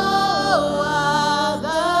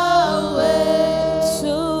other way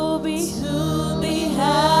to be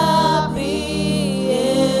happy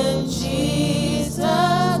in Jesus,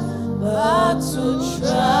 but to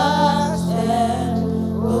trust and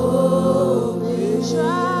obey.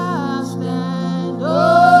 Trust and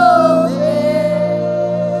obey.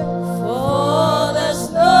 For there's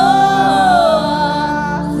no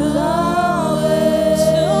other way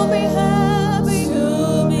to be happy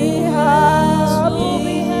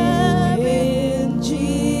in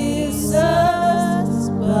Jesus,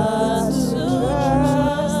 but to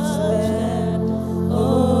trust and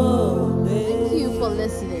obey. Thank you for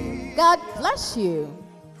listening. God bless you.